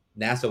then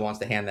NASA wants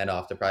to hand that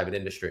off to private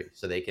industry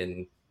so they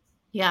can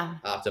Yeah.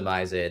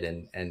 optimize it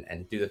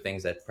and do the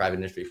things that private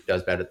industry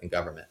does better than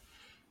government.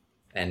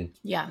 And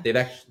Yeah.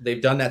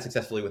 they've done that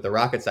successfully with the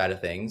rocket side of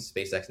things.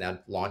 SpaceX now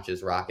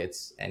launches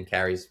rockets and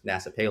carries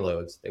NASA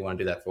payloads. They want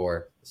to do that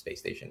for the space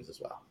stations as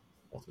well,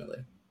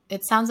 ultimately.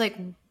 It sounds like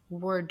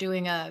we're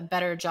doing a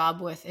better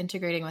job with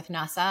integrating with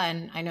NASA.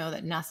 And I know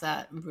that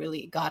NASA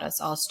really got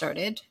us all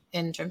started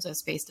in terms of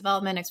space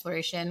development,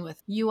 exploration,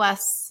 with US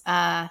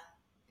kind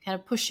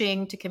of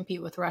pushing to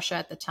compete with Russia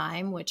at the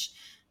time, which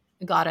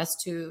got us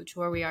to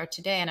where we are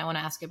today. And I want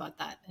to ask you about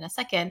that in a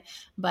second.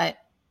 But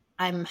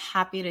I'm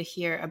happy to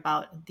hear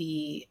about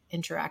the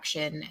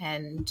interaction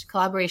and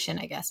collaboration,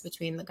 I guess,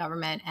 between the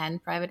government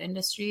and private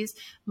industries.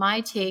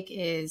 My take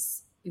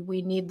is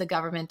we need the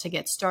government to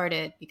get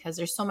started because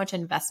there's so much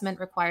investment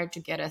required to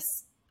get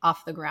us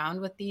off the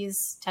ground with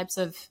these types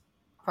of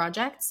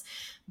projects,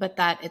 but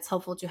that it's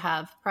helpful to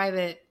have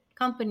private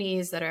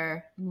companies that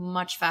are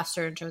much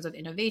faster in terms of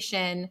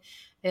innovation.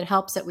 It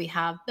helps that we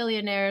have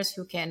billionaires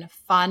who can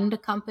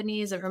fund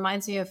companies. It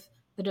reminds me of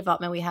the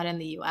development we had in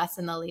the US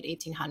in the late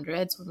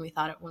 1800s when we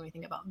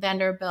think about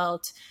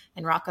Vanderbilt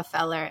and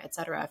Rockefeller, et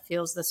cetera. It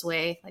feels this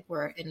way, like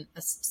we're in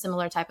a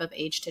similar type of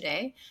age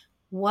today.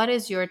 What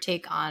is your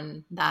take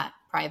on that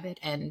private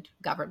and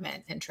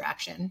government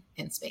interaction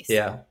in space?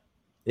 Yeah.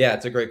 Yeah,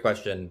 it's a great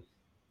question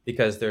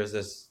because there's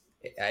this,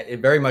 it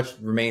very much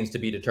remains to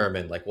be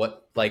determined.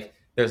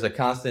 There's a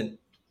constant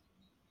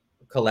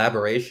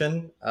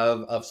collaboration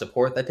of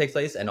support that takes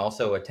place and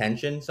also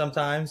attention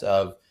sometimes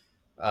of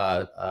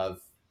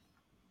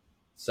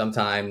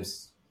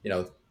sometimes,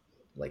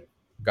 like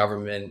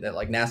government,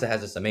 like NASA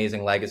has this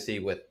amazing legacy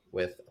with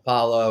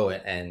Apollo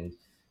and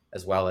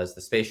as well as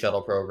the space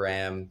shuttle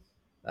program,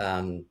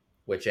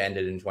 which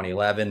ended in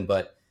 2011.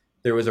 But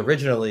there was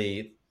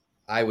originally,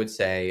 I would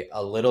say,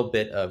 a little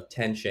bit of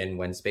tension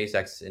when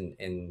SpaceX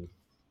in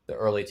the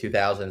early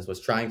 2000s was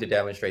trying to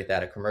demonstrate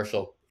that a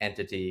commercial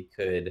entity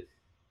could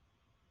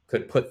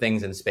put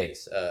things in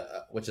space,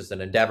 which is an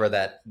endeavor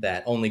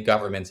that only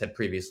governments had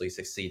previously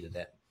succeeded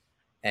in.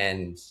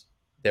 And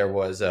there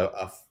was a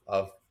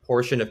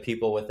portion of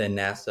people within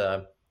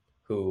NASA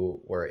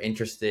who were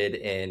interested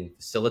in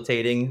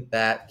facilitating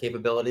that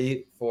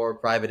capability for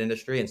private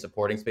industry and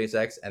supporting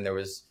SpaceX. And there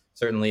was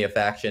certainly a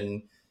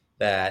faction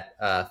that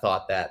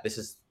thought that this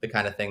is the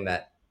kind of thing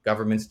that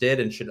governments did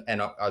and should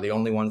and are the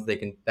only ones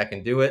that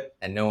can do it,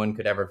 and no one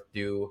could ever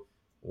do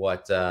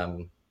what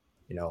no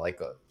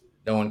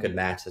one could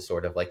match the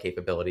sort of like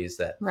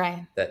capabilities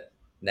Right. that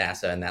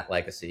NASA and that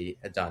legacy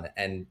had done.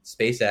 And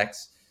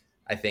SpaceX,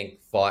 I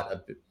think,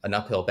 fought an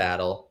uphill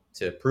battle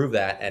to prove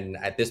that. And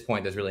at this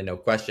point, there's really no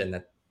question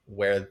that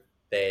where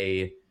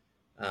they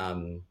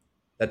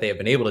that they have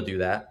been able to do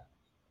that.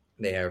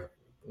 They are,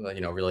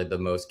 really the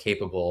most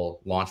capable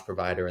launch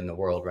provider in the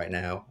world right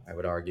now, I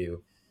would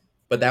argue.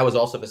 But that was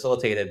also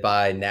facilitated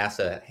by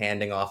NASA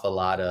handing off a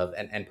lot of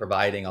and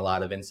providing a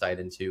lot of insight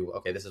into,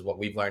 okay, this is what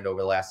we've learned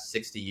over the last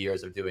 60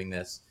 years of doing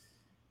this.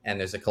 And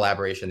there's a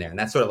collaboration there. And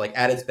that's sort of like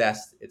at its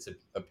best, it's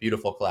a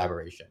beautiful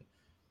collaboration.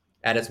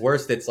 At its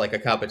worst, it's like a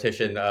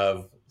competition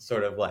of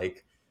sort of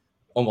like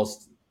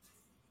almost,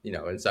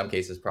 in some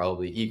cases,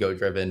 probably ego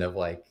driven of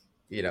like,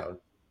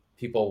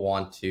 people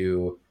want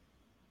to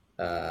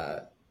uh,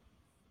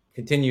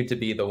 continue to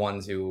be the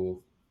ones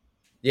who,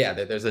 yeah,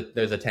 there's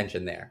a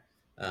tension there.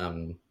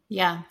 Um,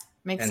 Yeah,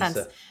 makes and sense.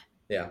 so,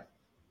 yeah,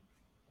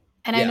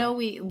 And I yeah. know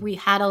we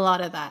had a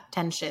lot of that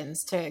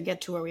tensions to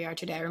get to where we are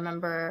today. I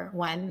remember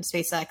when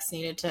SpaceX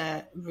needed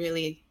to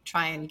really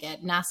try and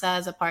get NASA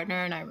as a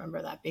partner, and I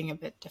remember that being a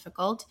bit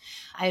difficult.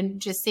 I'm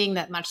just seeing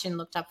that much didn't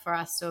looked up for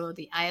us. So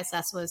the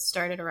ISS was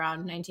started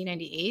around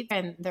 1998,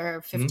 and there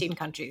are Mm-hmm. 15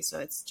 countries. So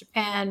it's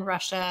Japan,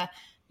 Russia,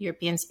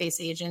 European Space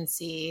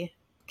Agency,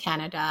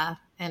 Canada,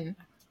 and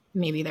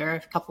maybe there are a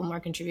couple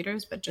more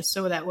contributors, but just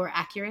so that we're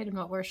accurate in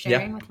what we're Yeah.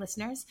 sharing with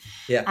listeners.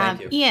 Yeah.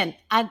 Thank you. Ian,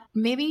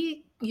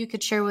 maybe you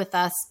could share with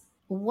us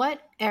what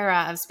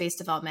era of space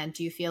development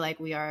do you feel like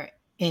we are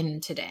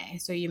in today?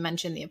 So you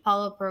mentioned the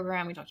Apollo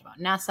program. We talked about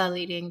NASA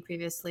leading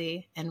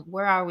previously. And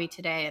where are we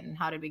today and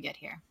how did we get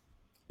here?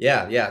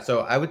 Yeah, yeah.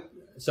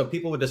 So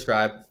people would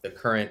describe the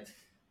current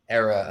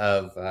era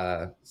of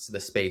the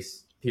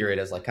space period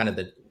as like kind of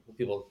the what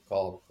people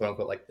call quote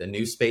unquote like the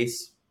new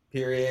space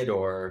period,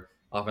 or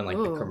often like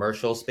the Ooh.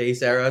 commercial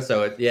space era.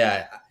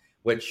 Yeah,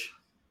 which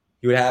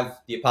you would have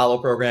the Apollo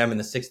program in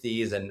the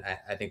 60s, and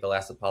I think the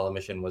last Apollo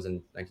mission was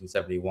in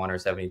 1971 or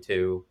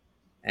 72.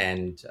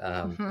 And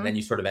then Mm-hmm.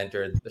 you sort of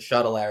entered the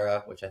shuttle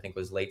era, which I think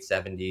was late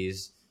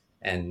 70s,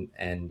 and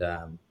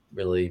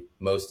really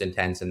most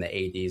intense in the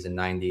 80s and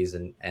 90s,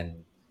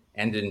 and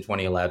ended in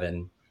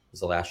 2011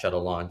 was the last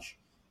shuttle launch.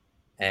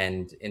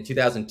 And in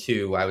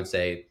 2002, I would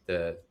say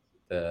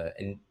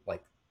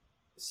like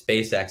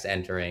SpaceX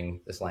entering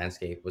this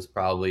landscape was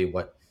probably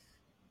what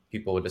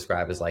people would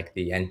describe as like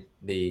the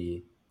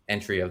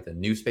entry of the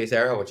new space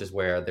era, which is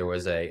where there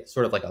was a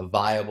sort of like a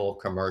viable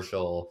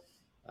commercial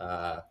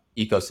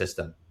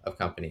ecosystem of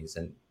companies.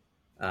 And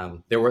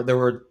there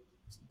were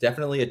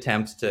definitely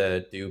attempts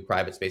to do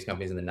private space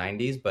companies in the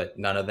 90s, but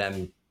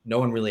no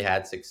one really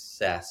had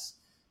success,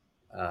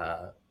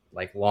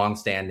 like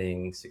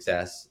long-standing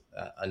success,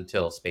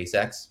 until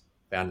SpaceX,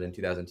 founded in And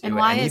 2002.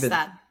 why And is even,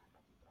 that?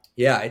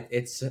 yeah,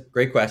 it's a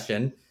great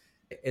question.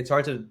 It's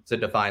hard to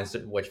define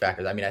which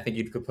factors. I mean, I think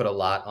you could put a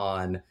lot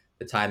on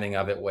the timing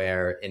of it,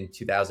 where in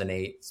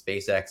 2008,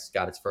 SpaceX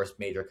got its first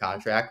major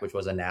contract, which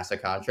was a NASA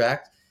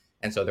contract.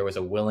 And so there was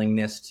a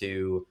willingness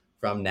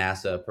from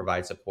NASA,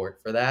 provide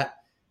support for that.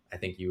 I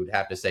think you would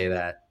have to say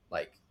that,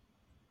 like,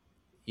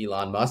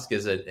 Elon Musk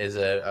is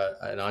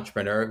an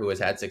entrepreneur who has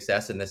had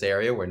success in this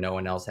area where no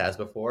one else has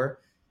before.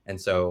 And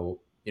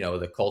so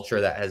the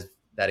culture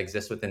that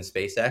exists within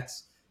SpaceX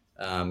is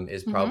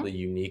Mm-hmm. probably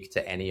unique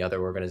to any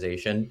other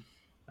organization.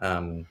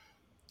 Um,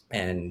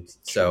 and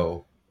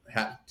True.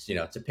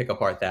 so, to pick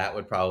apart that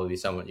would probably be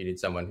someone you need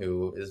someone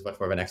who is much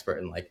more of an expert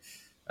in like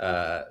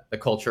the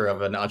culture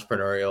of an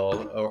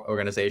entrepreneurial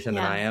organization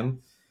than I Yeah.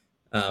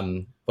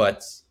 am.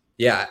 But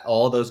yeah,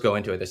 all those go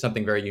into it. There's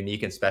something very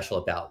unique and special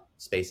about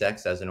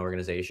SpaceX as an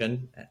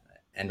organization,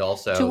 and To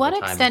also the what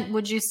timing. extent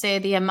would you say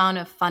the amount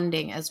of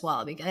funding as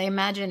well? Because I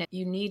imagine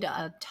you need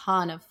a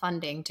ton of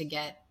funding to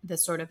get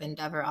this sort of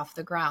endeavor off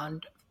the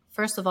ground.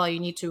 First of all, you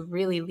need to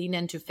really lean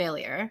into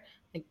failure.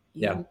 Like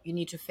Yeah, you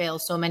need to fail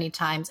so many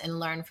times and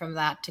learn from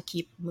that to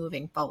keep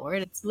moving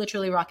forward. It's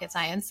literally rocket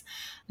science.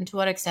 And to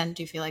what extent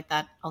do you feel like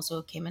that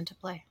also came into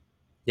play?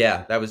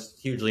 yeah, that was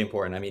hugely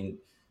important. I mean,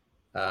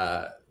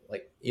 uh,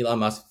 like Elon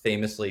Musk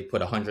famously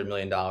put $100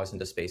 million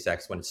into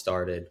SpaceX when it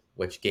started,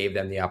 which gave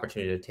them the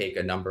opportunity to take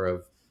a number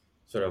of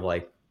sort of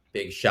like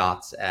big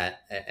shots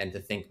at and to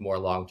think more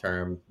long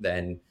term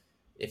than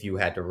if you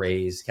had to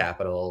raise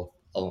capital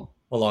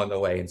along the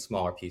way in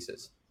smaller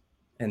pieces.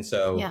 And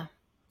so Yeah.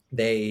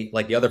 they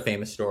like the other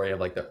famous story of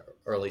like the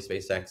early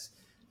SpaceX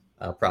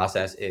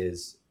process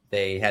is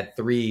they had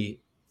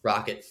three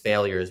rocket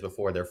failures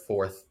before their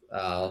fourth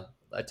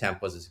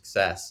attempt was a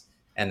success.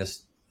 And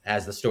this,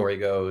 as the story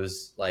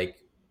goes, like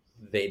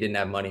they didn't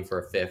have money for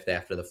a fifth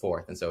after the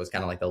fourth, and so it was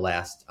kind of like the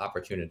last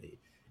opportunity.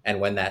 And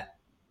when that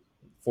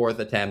fourth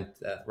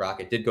attempt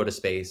rocket did go to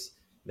space,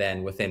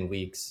 then within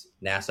weeks,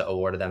 NASA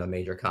awarded them a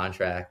major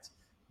contract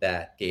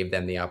that gave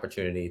them the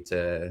opportunity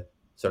to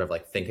sort of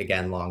like think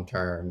again long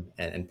term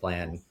and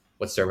plan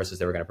what services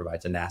they were going to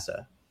provide to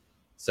NASA.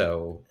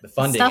 So the The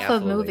funding, stuff of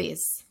absolutely.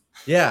 movies.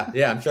 Yeah,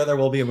 yeah, I'm sure there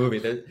will be a movie.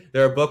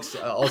 There are books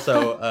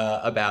also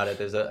about it.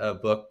 There's a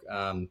book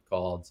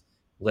called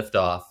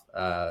Liftoff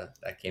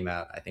that came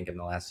out, I think, in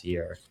the last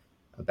year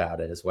about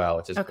it as well,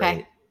 which is Okay.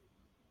 great.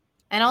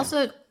 And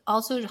Yeah,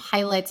 also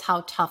highlights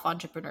how tough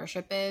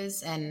entrepreneurship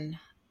is and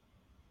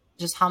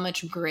just how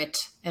much grit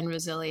and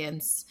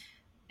resilience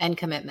and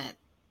commitment.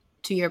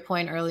 To your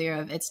point earlier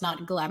of it's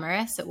not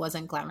glamorous, it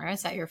wasn't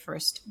glamorous at your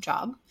first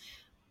job.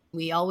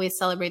 We always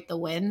celebrate the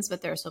wins,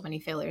 but there are so many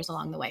failures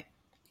along the way.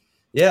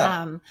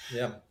 yeah, Um,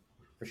 yeah,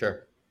 for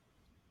sure.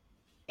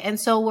 and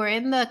so we're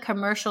in the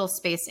commercial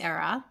space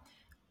era.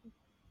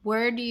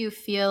 Where do you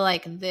feel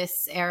like this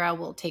era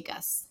will take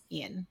us,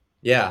 Ian?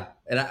 Yeah,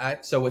 and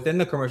so within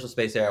the commercial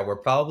space era, we're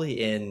probably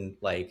in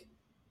like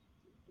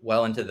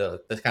well into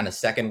the kind of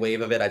second wave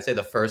of it. I'd say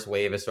the first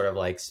wave is sort of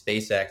like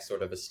SpaceX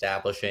sort of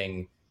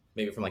establishing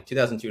maybe from like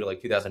 2002 to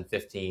like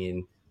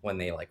 2015 when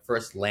they like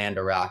first land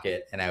a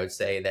rocket, and I would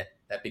say that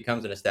that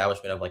becomes an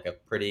establishment of like a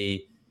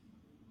pretty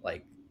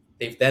like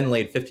they've then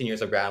laid 15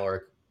 years of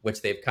groundwork,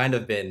 which they've kind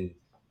of been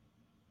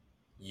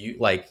you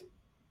like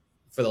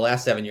for the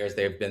last 7 years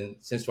they've been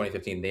since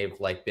 2015 they've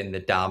like been the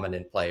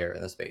dominant player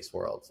in the space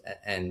world.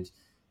 And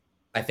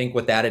I think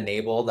what that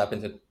enabled up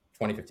into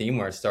 2015,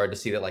 where it started to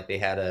see that like they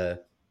had a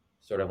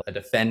sort of a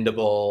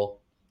defendable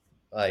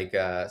like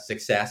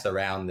success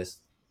around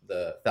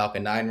the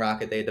Falcon 9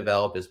 rocket they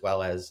developed, as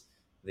well as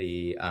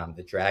the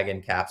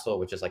Dragon capsule,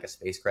 which is like a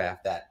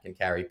spacecraft that can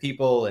carry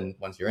people and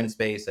once you're in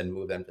space and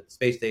move them to the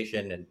space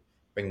station and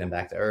bring them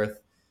back to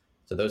Earth.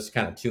 So those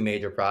kind of two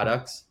major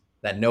products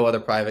that no other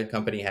private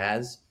company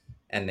has,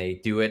 and they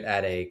do it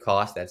at a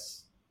cost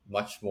that's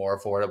much more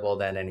affordable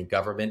than any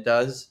government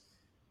does.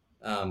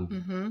 Um,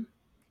 Mm-hmm.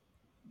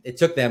 it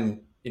took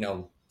them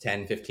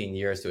 10, 15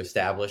 years to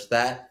establish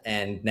that,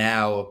 and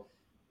now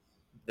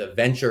the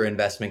venture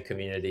investment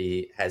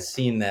community has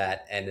seen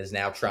that and is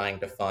now trying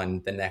to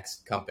fund the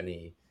next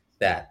company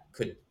that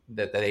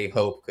they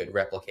hope could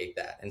replicate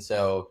that. And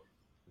so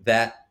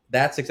that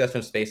success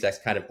from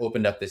SpaceX kind of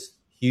opened up this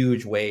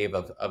huge wave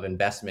of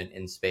investment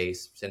in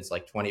space since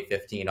like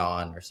 2015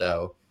 on or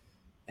so.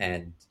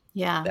 And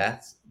Yeah.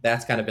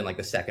 that's kind of been like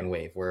the second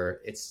wave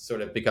where it's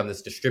sort of become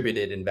this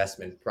distributed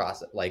investment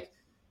process, like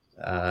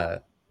uh,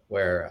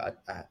 where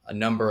a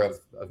number of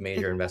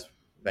major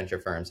venture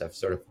firms have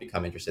sort of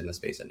become interested in the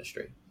space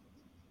industry.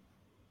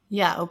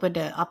 Yeah,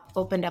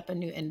 opened up a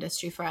new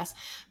industry for us.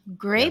 Yeah.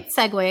 Great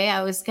segue.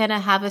 I was gonna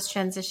have us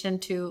transition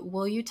to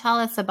will you tell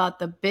us about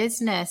the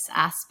business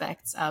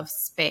aspects of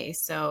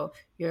space? So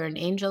you're an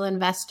angel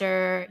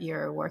investor,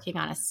 you're working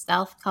on a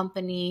stealth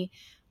company.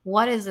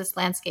 What is this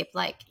landscape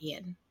like,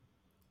 Ian?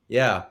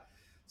 Yeah.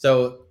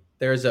 So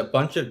there's a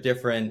bunch of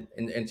different,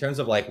 in terms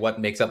of like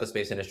what makes up the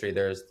space industry,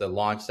 there's the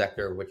launch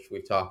sector, which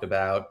we've talked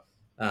about.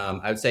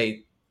 I would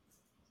say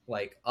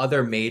like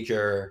other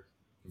major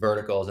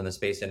verticals in the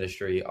space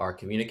industry are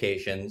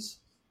communications.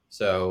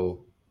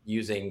 So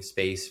using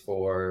space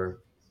for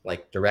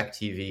like direct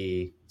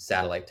TV,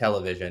 satellite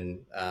television,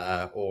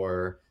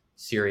 or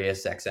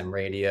Sirius XM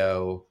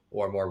radio,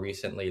 or more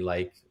recently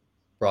like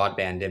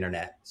broadband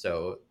internet.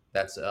 So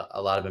that's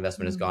a lot of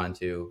investment has Mm-hmm. gone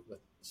into.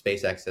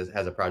 SpaceX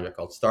has a project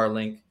called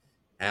Starlink.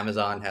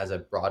 Amazon has a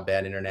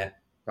broadband internet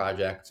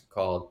project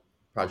called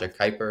Project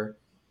Kuiper,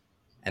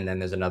 and then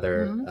there's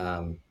another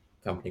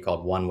company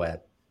called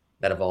OneWeb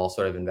that have all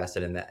sort of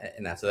invested in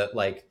that. So that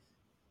like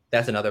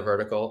that's another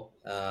vertical,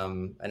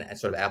 and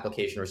sort of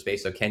application for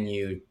space. So can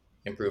you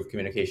improve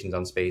communications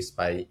on space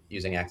by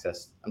using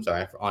access? I'm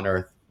sorry, on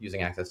Earth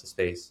using access to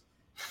space,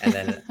 and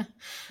then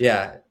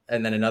yeah,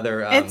 and then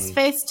another. It's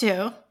phase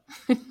two.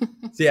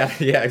 So yeah,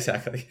 yeah,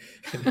 exactly.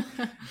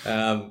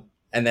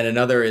 And then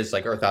another is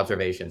like Earth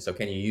observation. So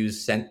can you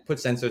put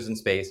sensors in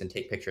space and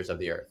take pictures of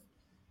the Earth?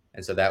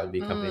 And so that would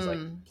be companies like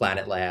Mm,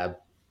 Planet Lab,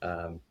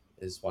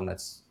 is one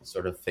that's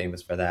sort of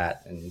famous for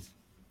that, and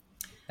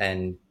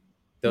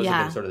those have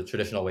been yeah. sort of the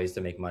traditional ways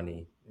to make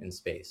money in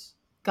space.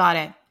 Got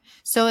it.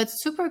 So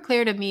it's super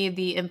clear to me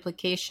the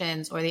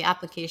implications or the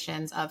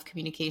applications of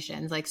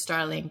communications like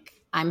Starlink.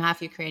 I'm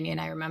half Ukrainian.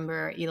 I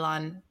remember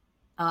Elon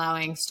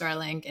allowing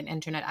Starlink and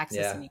internet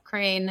access in Yeah,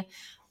 Ukraine.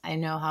 I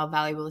know how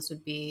valuable this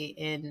would be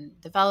in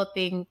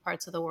developing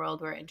parts of the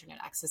world where internet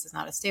access is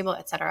not as stable,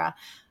 etc.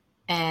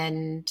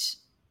 And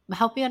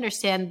help me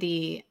understand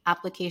the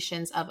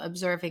applications of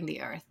observing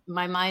the Earth.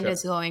 My mind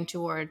is sure. going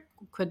toward,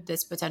 could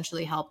this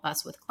potentially help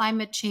us with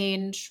climate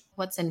change?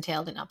 What's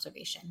entailed in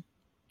observation?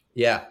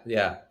 Yeah,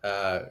 yeah.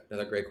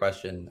 Another great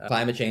question.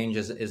 Climate change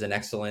is an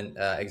excellent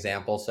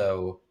example.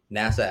 So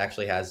NASA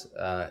actually has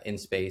in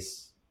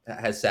space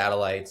has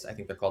satellites. I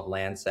think they're called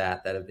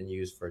Landsat that have been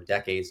used for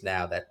decades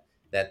now.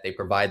 That they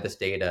provide this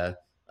data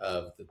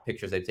of the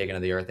pictures they've taken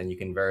of the Earth, and you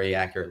can very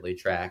accurately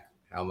track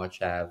how much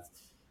have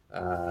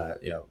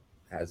you know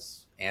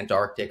has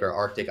Antarctic or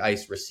Arctic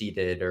ice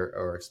receded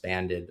or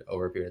expanded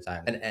over a period of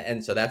time.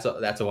 And so that's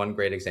a one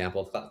great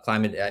example.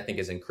 Climate, I think,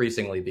 is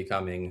increasingly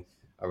becoming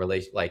a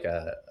relation like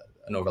a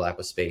an overlap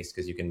with space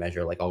because you can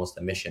measure like almost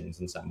emissions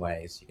in some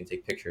ways. You can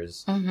take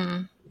pictures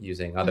Mm-hmm.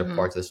 using other Mm-hmm.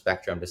 parts of the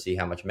spectrum to see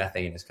how much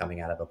methane is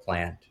coming out of a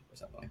plant or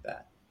something like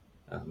that.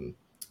 Um,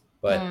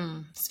 but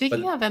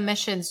Speaking but of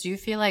emissions, do you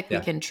feel like we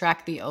yeah. can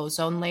track the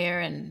ozone layer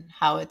and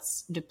how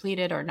it's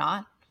depleted or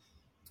not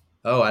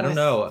Oh, I don't with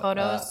know.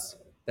 photos?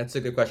 That's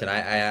a good question. I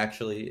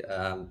actually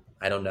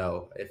I don't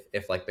know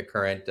if like the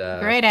current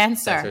Great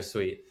sensor answer.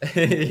 suite.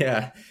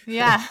 Yeah.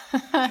 Yeah.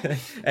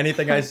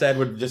 Anything I said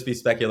would just be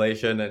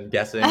speculation and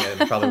guessing,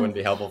 and probably wouldn't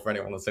be helpful for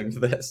anyone listening to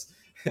this.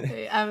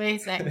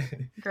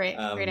 Amazing. Great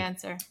um,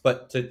 answer.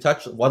 but to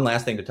touch one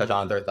last thing to touch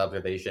on Earth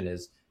observation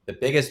is the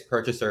biggest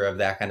purchaser of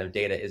that kind of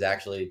data is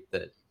actually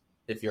the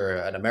if you're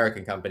an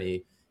American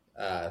company,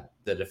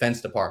 the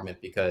Defense Department,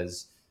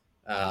 because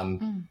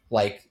Mm.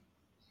 like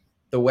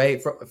the way,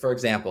 for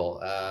example,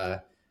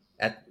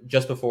 at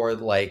just before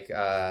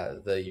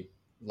the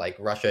like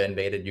Russia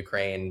invaded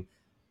Ukraine,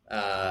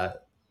 uh,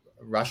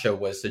 Russia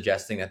was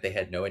suggesting that they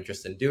had no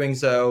interest in doing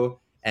so,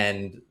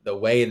 and the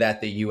way that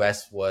the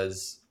U.S.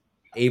 was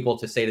able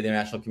to say to the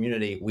international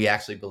community, "We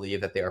actually believe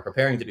that they are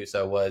preparing to do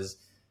so," was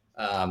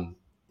um,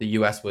 the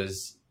U.S.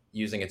 was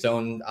using its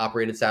own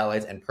operated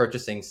satellites and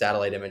purchasing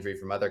satellite imagery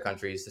from other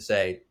countries to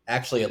say,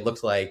 actually, it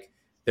looks like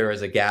there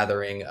is a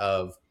gathering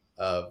of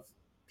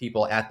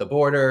people at the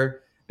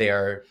border. They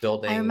are I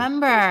building ways to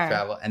remember.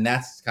 travel, and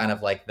that's kind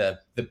of like the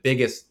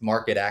biggest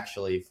market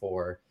actually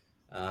for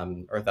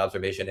Earth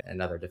observation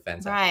and other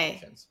defense Right.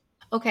 applications.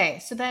 Okay,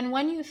 so then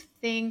when you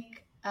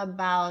think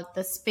about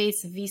the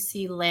space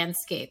VC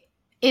landscape,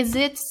 is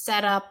it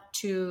set up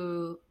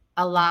to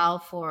allow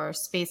for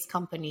space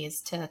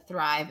companies to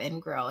thrive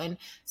and grow? And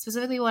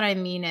specifically, what I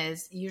mean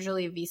is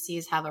usually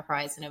VCs have a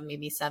horizon of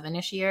maybe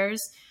 7-ish years.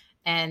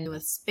 And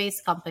with space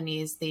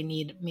companies, they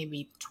need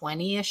maybe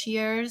 20-ish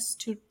years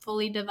to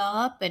fully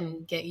develop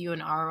and get you an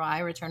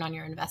ROI, return on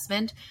your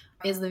investment.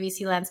 Is the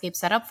VC landscape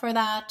set up for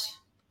that?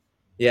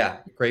 Yeah,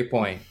 great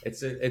point.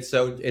 It's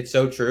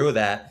so true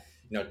that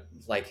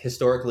like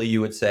historically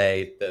you would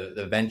say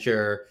the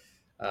venture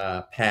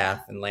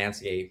path and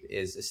landscape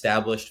is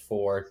established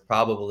for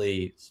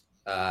probably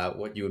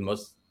what you would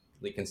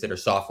mostly consider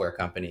software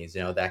companies.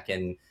 That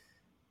can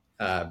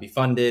be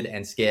funded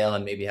and scale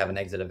and maybe have an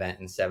exit event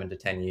in 7 to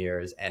 10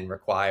 years and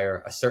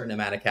require a certain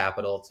amount of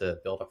capital to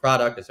build a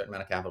product, a certain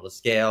amount of capital to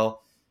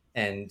scale,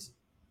 and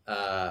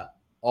uh,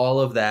 all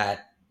of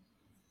that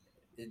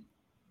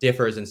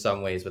differs in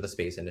some ways with the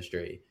space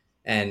industry.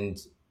 And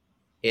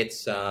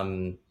it's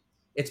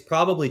it's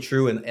probably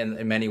true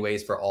in many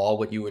ways for all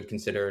what you would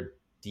consider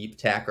deep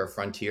tech or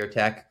frontier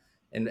tech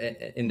in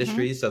Hmm.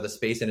 industries. So the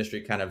space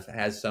industry kind of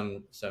has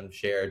some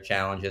shared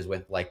challenges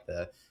with like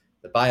the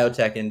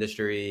biotech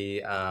industry.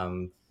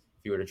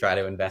 If you were to try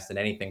to invest in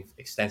anything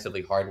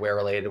extensively hardware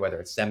related, whether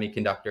it's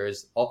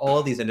semiconductors, all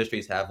of these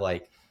industries have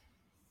like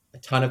a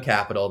ton of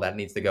capital that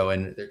needs to go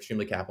in. They're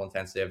extremely capital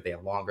intensive. They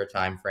have longer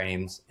time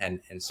frames, and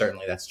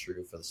certainly that's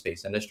true for the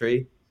space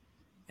industry.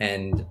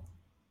 And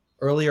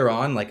earlier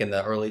on, like in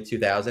the early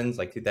 2000s,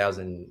 like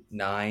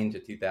 2009 to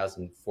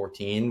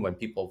 2014, when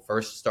people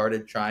first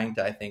started trying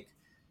to, I think,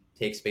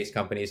 take space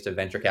companies to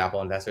venture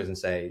capital investors and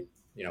say,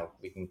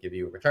 we can give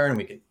you a return.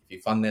 We can, if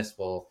you fund this,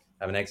 we'll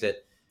have an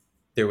exit.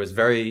 There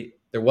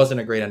wasn't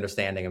a great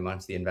understanding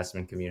amongst the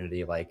investment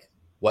community, like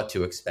what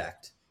to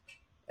expect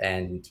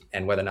and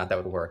whether or not that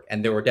would work.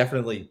 And there were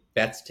definitely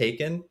bets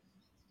taken,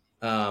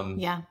 um,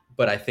 Yeah.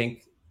 but I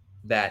think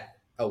that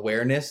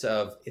awareness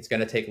of it's going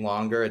to take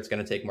longer, it's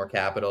going to take more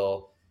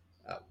capital,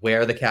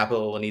 Where the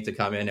capital will need to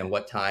come in and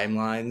what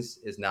timelines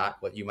is not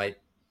what you might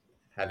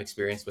have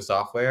experienced with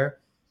software.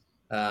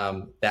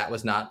 That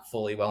was not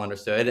fully well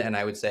understood. And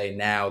I would say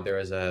now there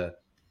is a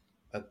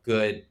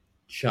good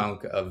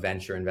chunk of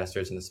venture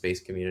investors in the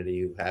space community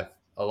who have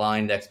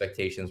aligned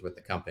expectations with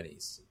the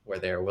companies where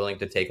they're willing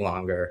to take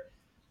longer.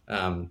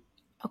 Um,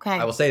 I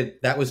Okay. will say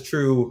that was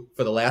true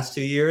for the last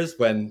 2 years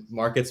when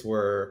markets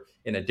were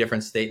in a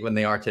different state when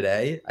they are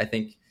today. I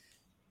think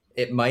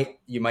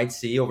you might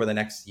see over the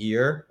next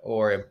year,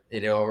 or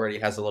it already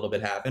has a little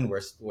bit happened,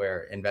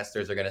 where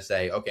investors are going to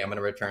say, okay, I'm going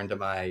to return to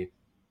my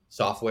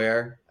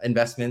software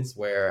investments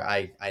where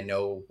I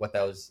know what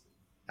those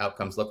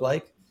outcomes look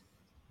like.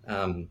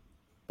 Um,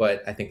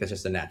 but I think that's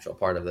just a natural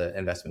part of the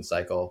investment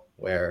cycle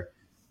where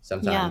Yeah.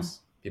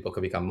 sometimes people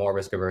could become more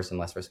risk averse and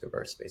less risk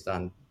averse based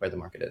on where the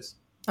market is.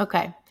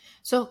 Okay.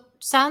 So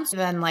sounds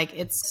then like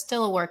it's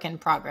still a work in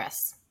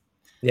progress.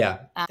 Yeah.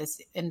 This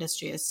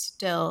industry is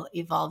still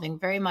evolving,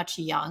 very much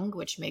young,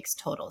 which makes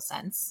total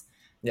sense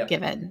Yep.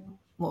 given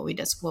what we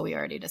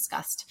already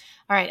discussed.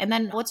 All right, and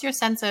then what's your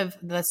sense of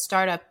the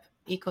startup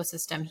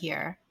ecosystem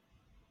here?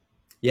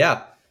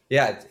 Yeah.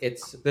 Yeah.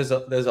 There's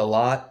a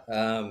lot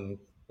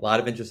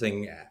of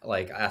interesting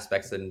like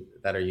aspects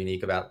that are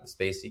unique about the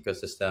space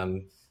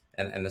ecosystem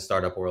and the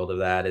startup world of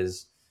that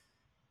is,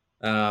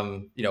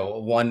 one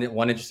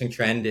interesting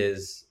trend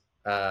is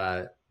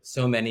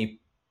so many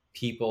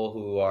people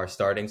who are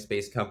starting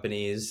space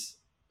companies.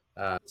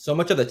 So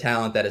much of the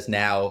talent that is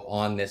now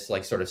on this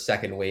like sort of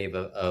second wave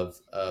of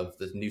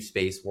the new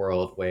space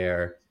world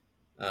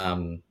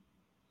um,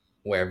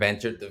 where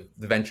the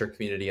venture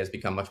community has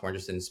become much more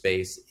interested in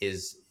space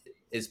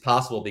is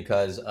possible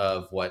because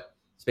of what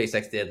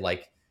SpaceX did,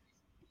 like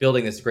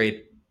building this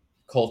great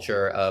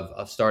culture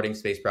of starting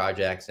space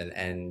projects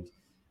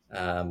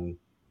um,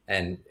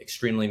 and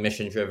extremely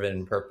mission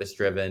driven, purpose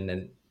driven,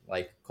 and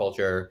like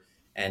culture,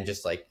 and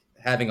just like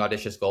having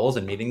audacious goals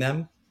and meeting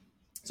them.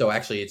 So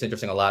actually, it's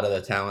interesting. A lot of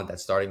the talent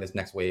that's starting this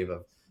next wave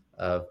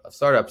of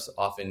startups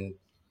often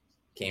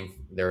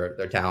came their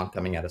talent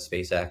coming out of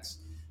SpaceX,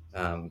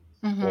 um,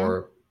 Mm-hmm.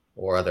 or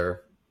or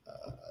other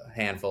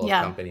handful of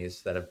Yeah.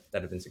 companies that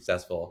have been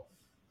successful.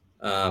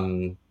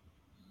 Um,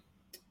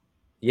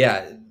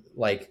 yeah,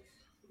 like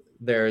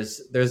there's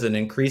an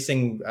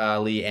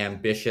increasingly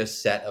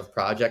ambitious set of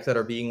projects that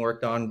are being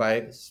worked on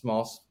by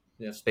small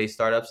space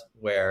startups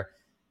where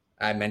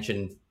I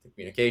mentioned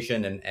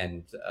communication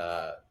and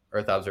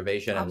Earth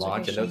observation and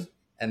launch, and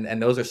Observation.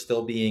 those are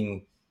still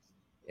being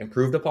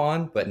improved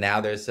upon. But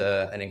now there's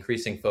an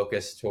increasing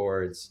focus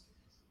towards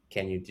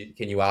can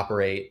you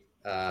operate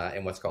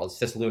in what's called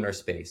cislunar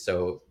space?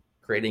 So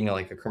creating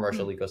like a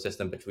commercial Hmm.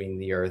 ecosystem between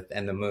the Earth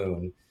and the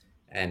Moon,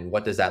 and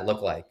what does that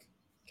look like?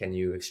 Can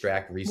you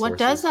extract What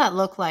does resources? that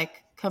look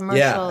like? Yeah,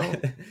 Commercial.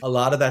 a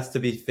lot of that's to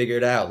be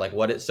figured out. Like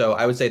what it. So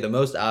I would say the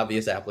most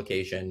obvious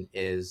application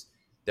is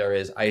there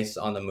is ice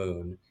on the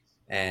moon,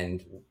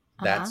 and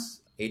Uh-huh.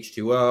 that's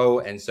H2O.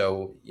 And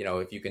so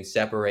if you can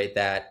separate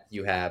that,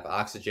 you have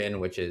oxygen,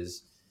 which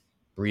is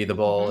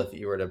breathable Mm-hmm. if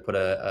you were to put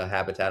a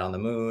habitat on the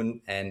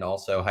moon, and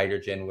also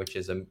hydrogen, which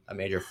is a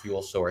major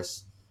fuel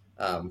source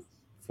um,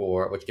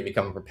 for which can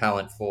become a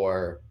propellant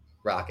for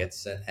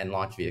rockets and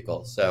launch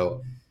vehicles.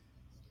 So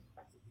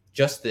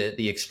just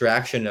the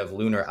extraction of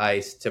lunar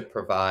ice to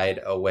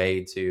provide a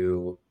way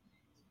to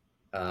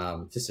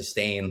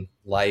sustain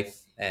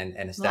life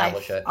and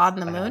establish Life a, on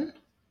the a habit. moon?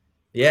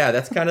 Yeah,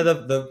 that's kind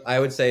of the I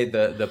would say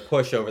the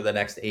push over the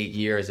next 8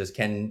 years is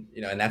and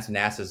that's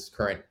NASA's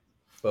current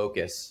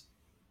focus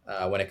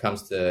when it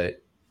comes to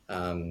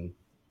um,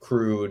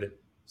 crewed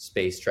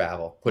space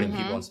travel, putting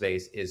people in Mm-hmm.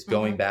 space, is Mm-hmm.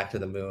 going back to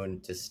the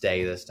moon to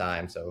stay this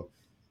time. So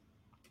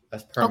a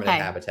permanent Okay.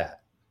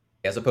 habitat,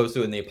 as opposed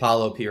to in the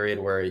Apollo period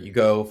where you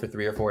go for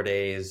 3 or 4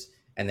 days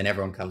and then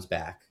everyone comes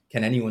back.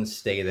 Can anyone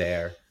stay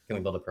there? Can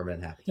we build a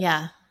permanent habitat?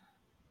 Yeah.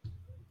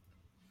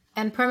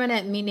 And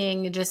permanent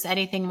meaning just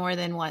anything more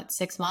than what,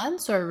 6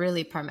 months, or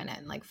really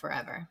permanent, like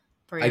forever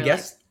for I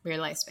guess your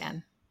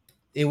lifespan?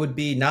 it would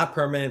be not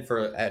permanent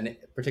for a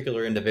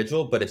particular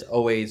individual, but it's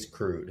always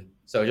crewed.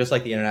 So just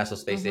like the International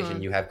Space Station,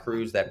 Mm-hmm. you have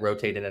crews that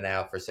rotate in and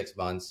out for 6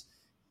 months,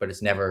 but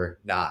it's never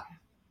not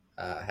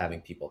having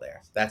people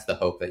there. That's the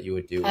hope that you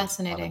would do on the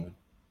Fascinating. moon.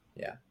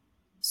 Yeah,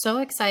 So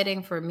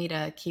exciting for me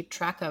to keep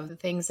track of. The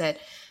things that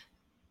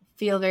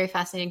feel very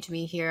fascinating to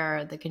me here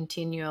are the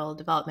continual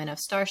development of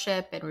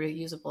Starship and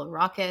reusable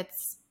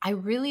rockets. I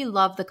really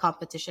love the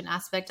competition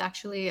aspect,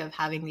 actually, of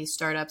having these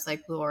startups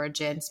like Blue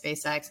Origin,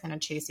 SpaceX kind of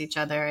chase each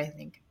other. I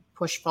think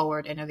push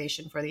forward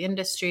innovation for the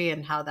industry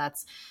and how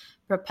that's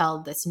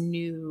propelled this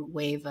new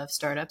wave of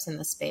startups in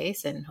the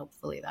space. And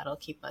hopefully that'll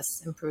keep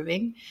us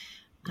improving.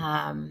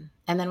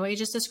 And then what you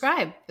just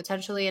described,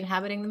 potentially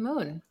inhabiting the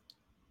moon.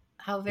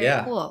 How very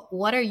yeah, cool.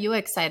 What are you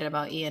excited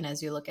about, Ian,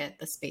 as you look at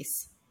the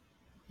space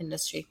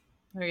industry?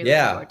 What are you looking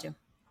yeah. forward to?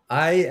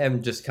 I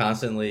am just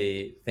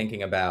constantly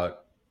thinking about.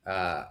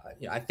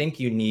 I think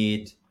you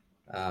need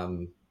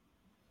um,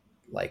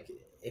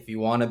 if you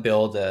want to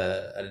build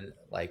a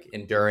like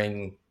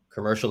enduring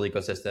commercial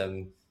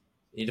ecosystem,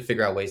 you need to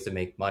figure out ways to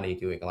make money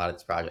doing a lot of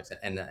these projects,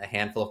 and a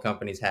handful of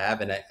companies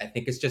have. And I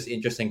think it's just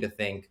interesting to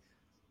think,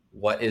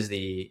 what is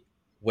the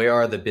where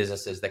are the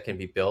businesses that can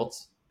be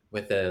built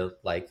with a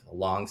like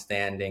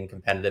long-standing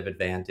competitive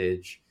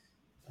advantage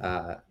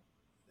uh,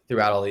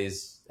 throughout all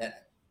these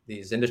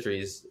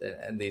industries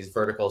and these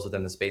verticals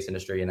within the space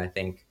industry. And I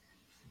think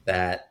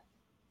that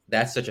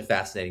that's such a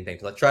fascinating thing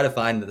to like try to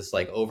find this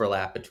like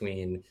overlap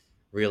between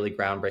really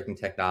groundbreaking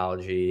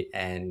technology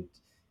and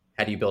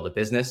how do you build a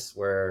business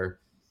where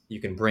you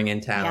can bring in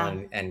Yeah.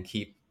 talent and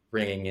keep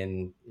bringing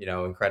in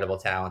incredible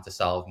talent to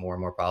solve more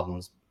and more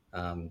problems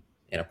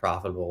in a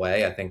profitable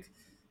way. I think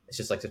it's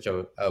just like such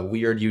a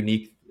weird,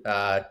 unique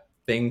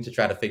thing to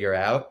try to figure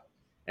out.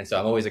 And so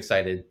I'm always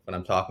excited when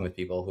I'm talking with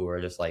people who are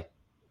just like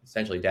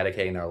essentially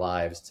dedicating their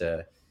lives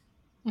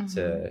Hmm.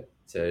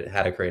 to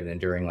how to create an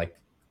enduring like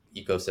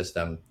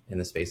ecosystem in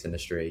the space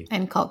industry.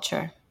 And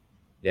culture.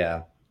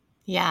 Yeah.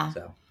 Yeah.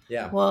 So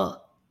yeah.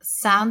 Well,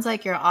 sounds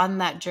like you're on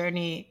that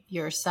journey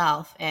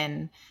yourself.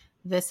 And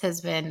this has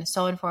been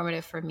so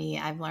informative for me.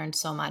 I've learned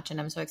so much, and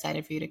I'm so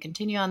excited for you to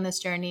continue on this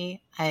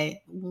journey.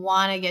 I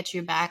want to get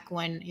you back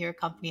when your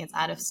company is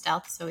out of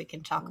stealth so we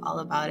can talk all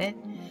about it,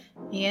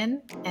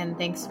 Ian. And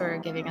thanks for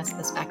giving us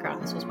this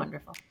background. This was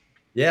wonderful.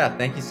 Yeah.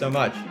 Thank you so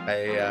much. I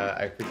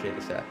appreciate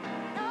the chat.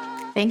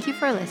 Thank you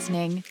for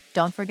listening.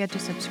 Don't forget to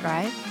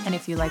subscribe. And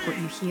if you like what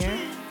you hear,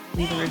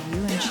 leave a review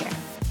and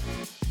share.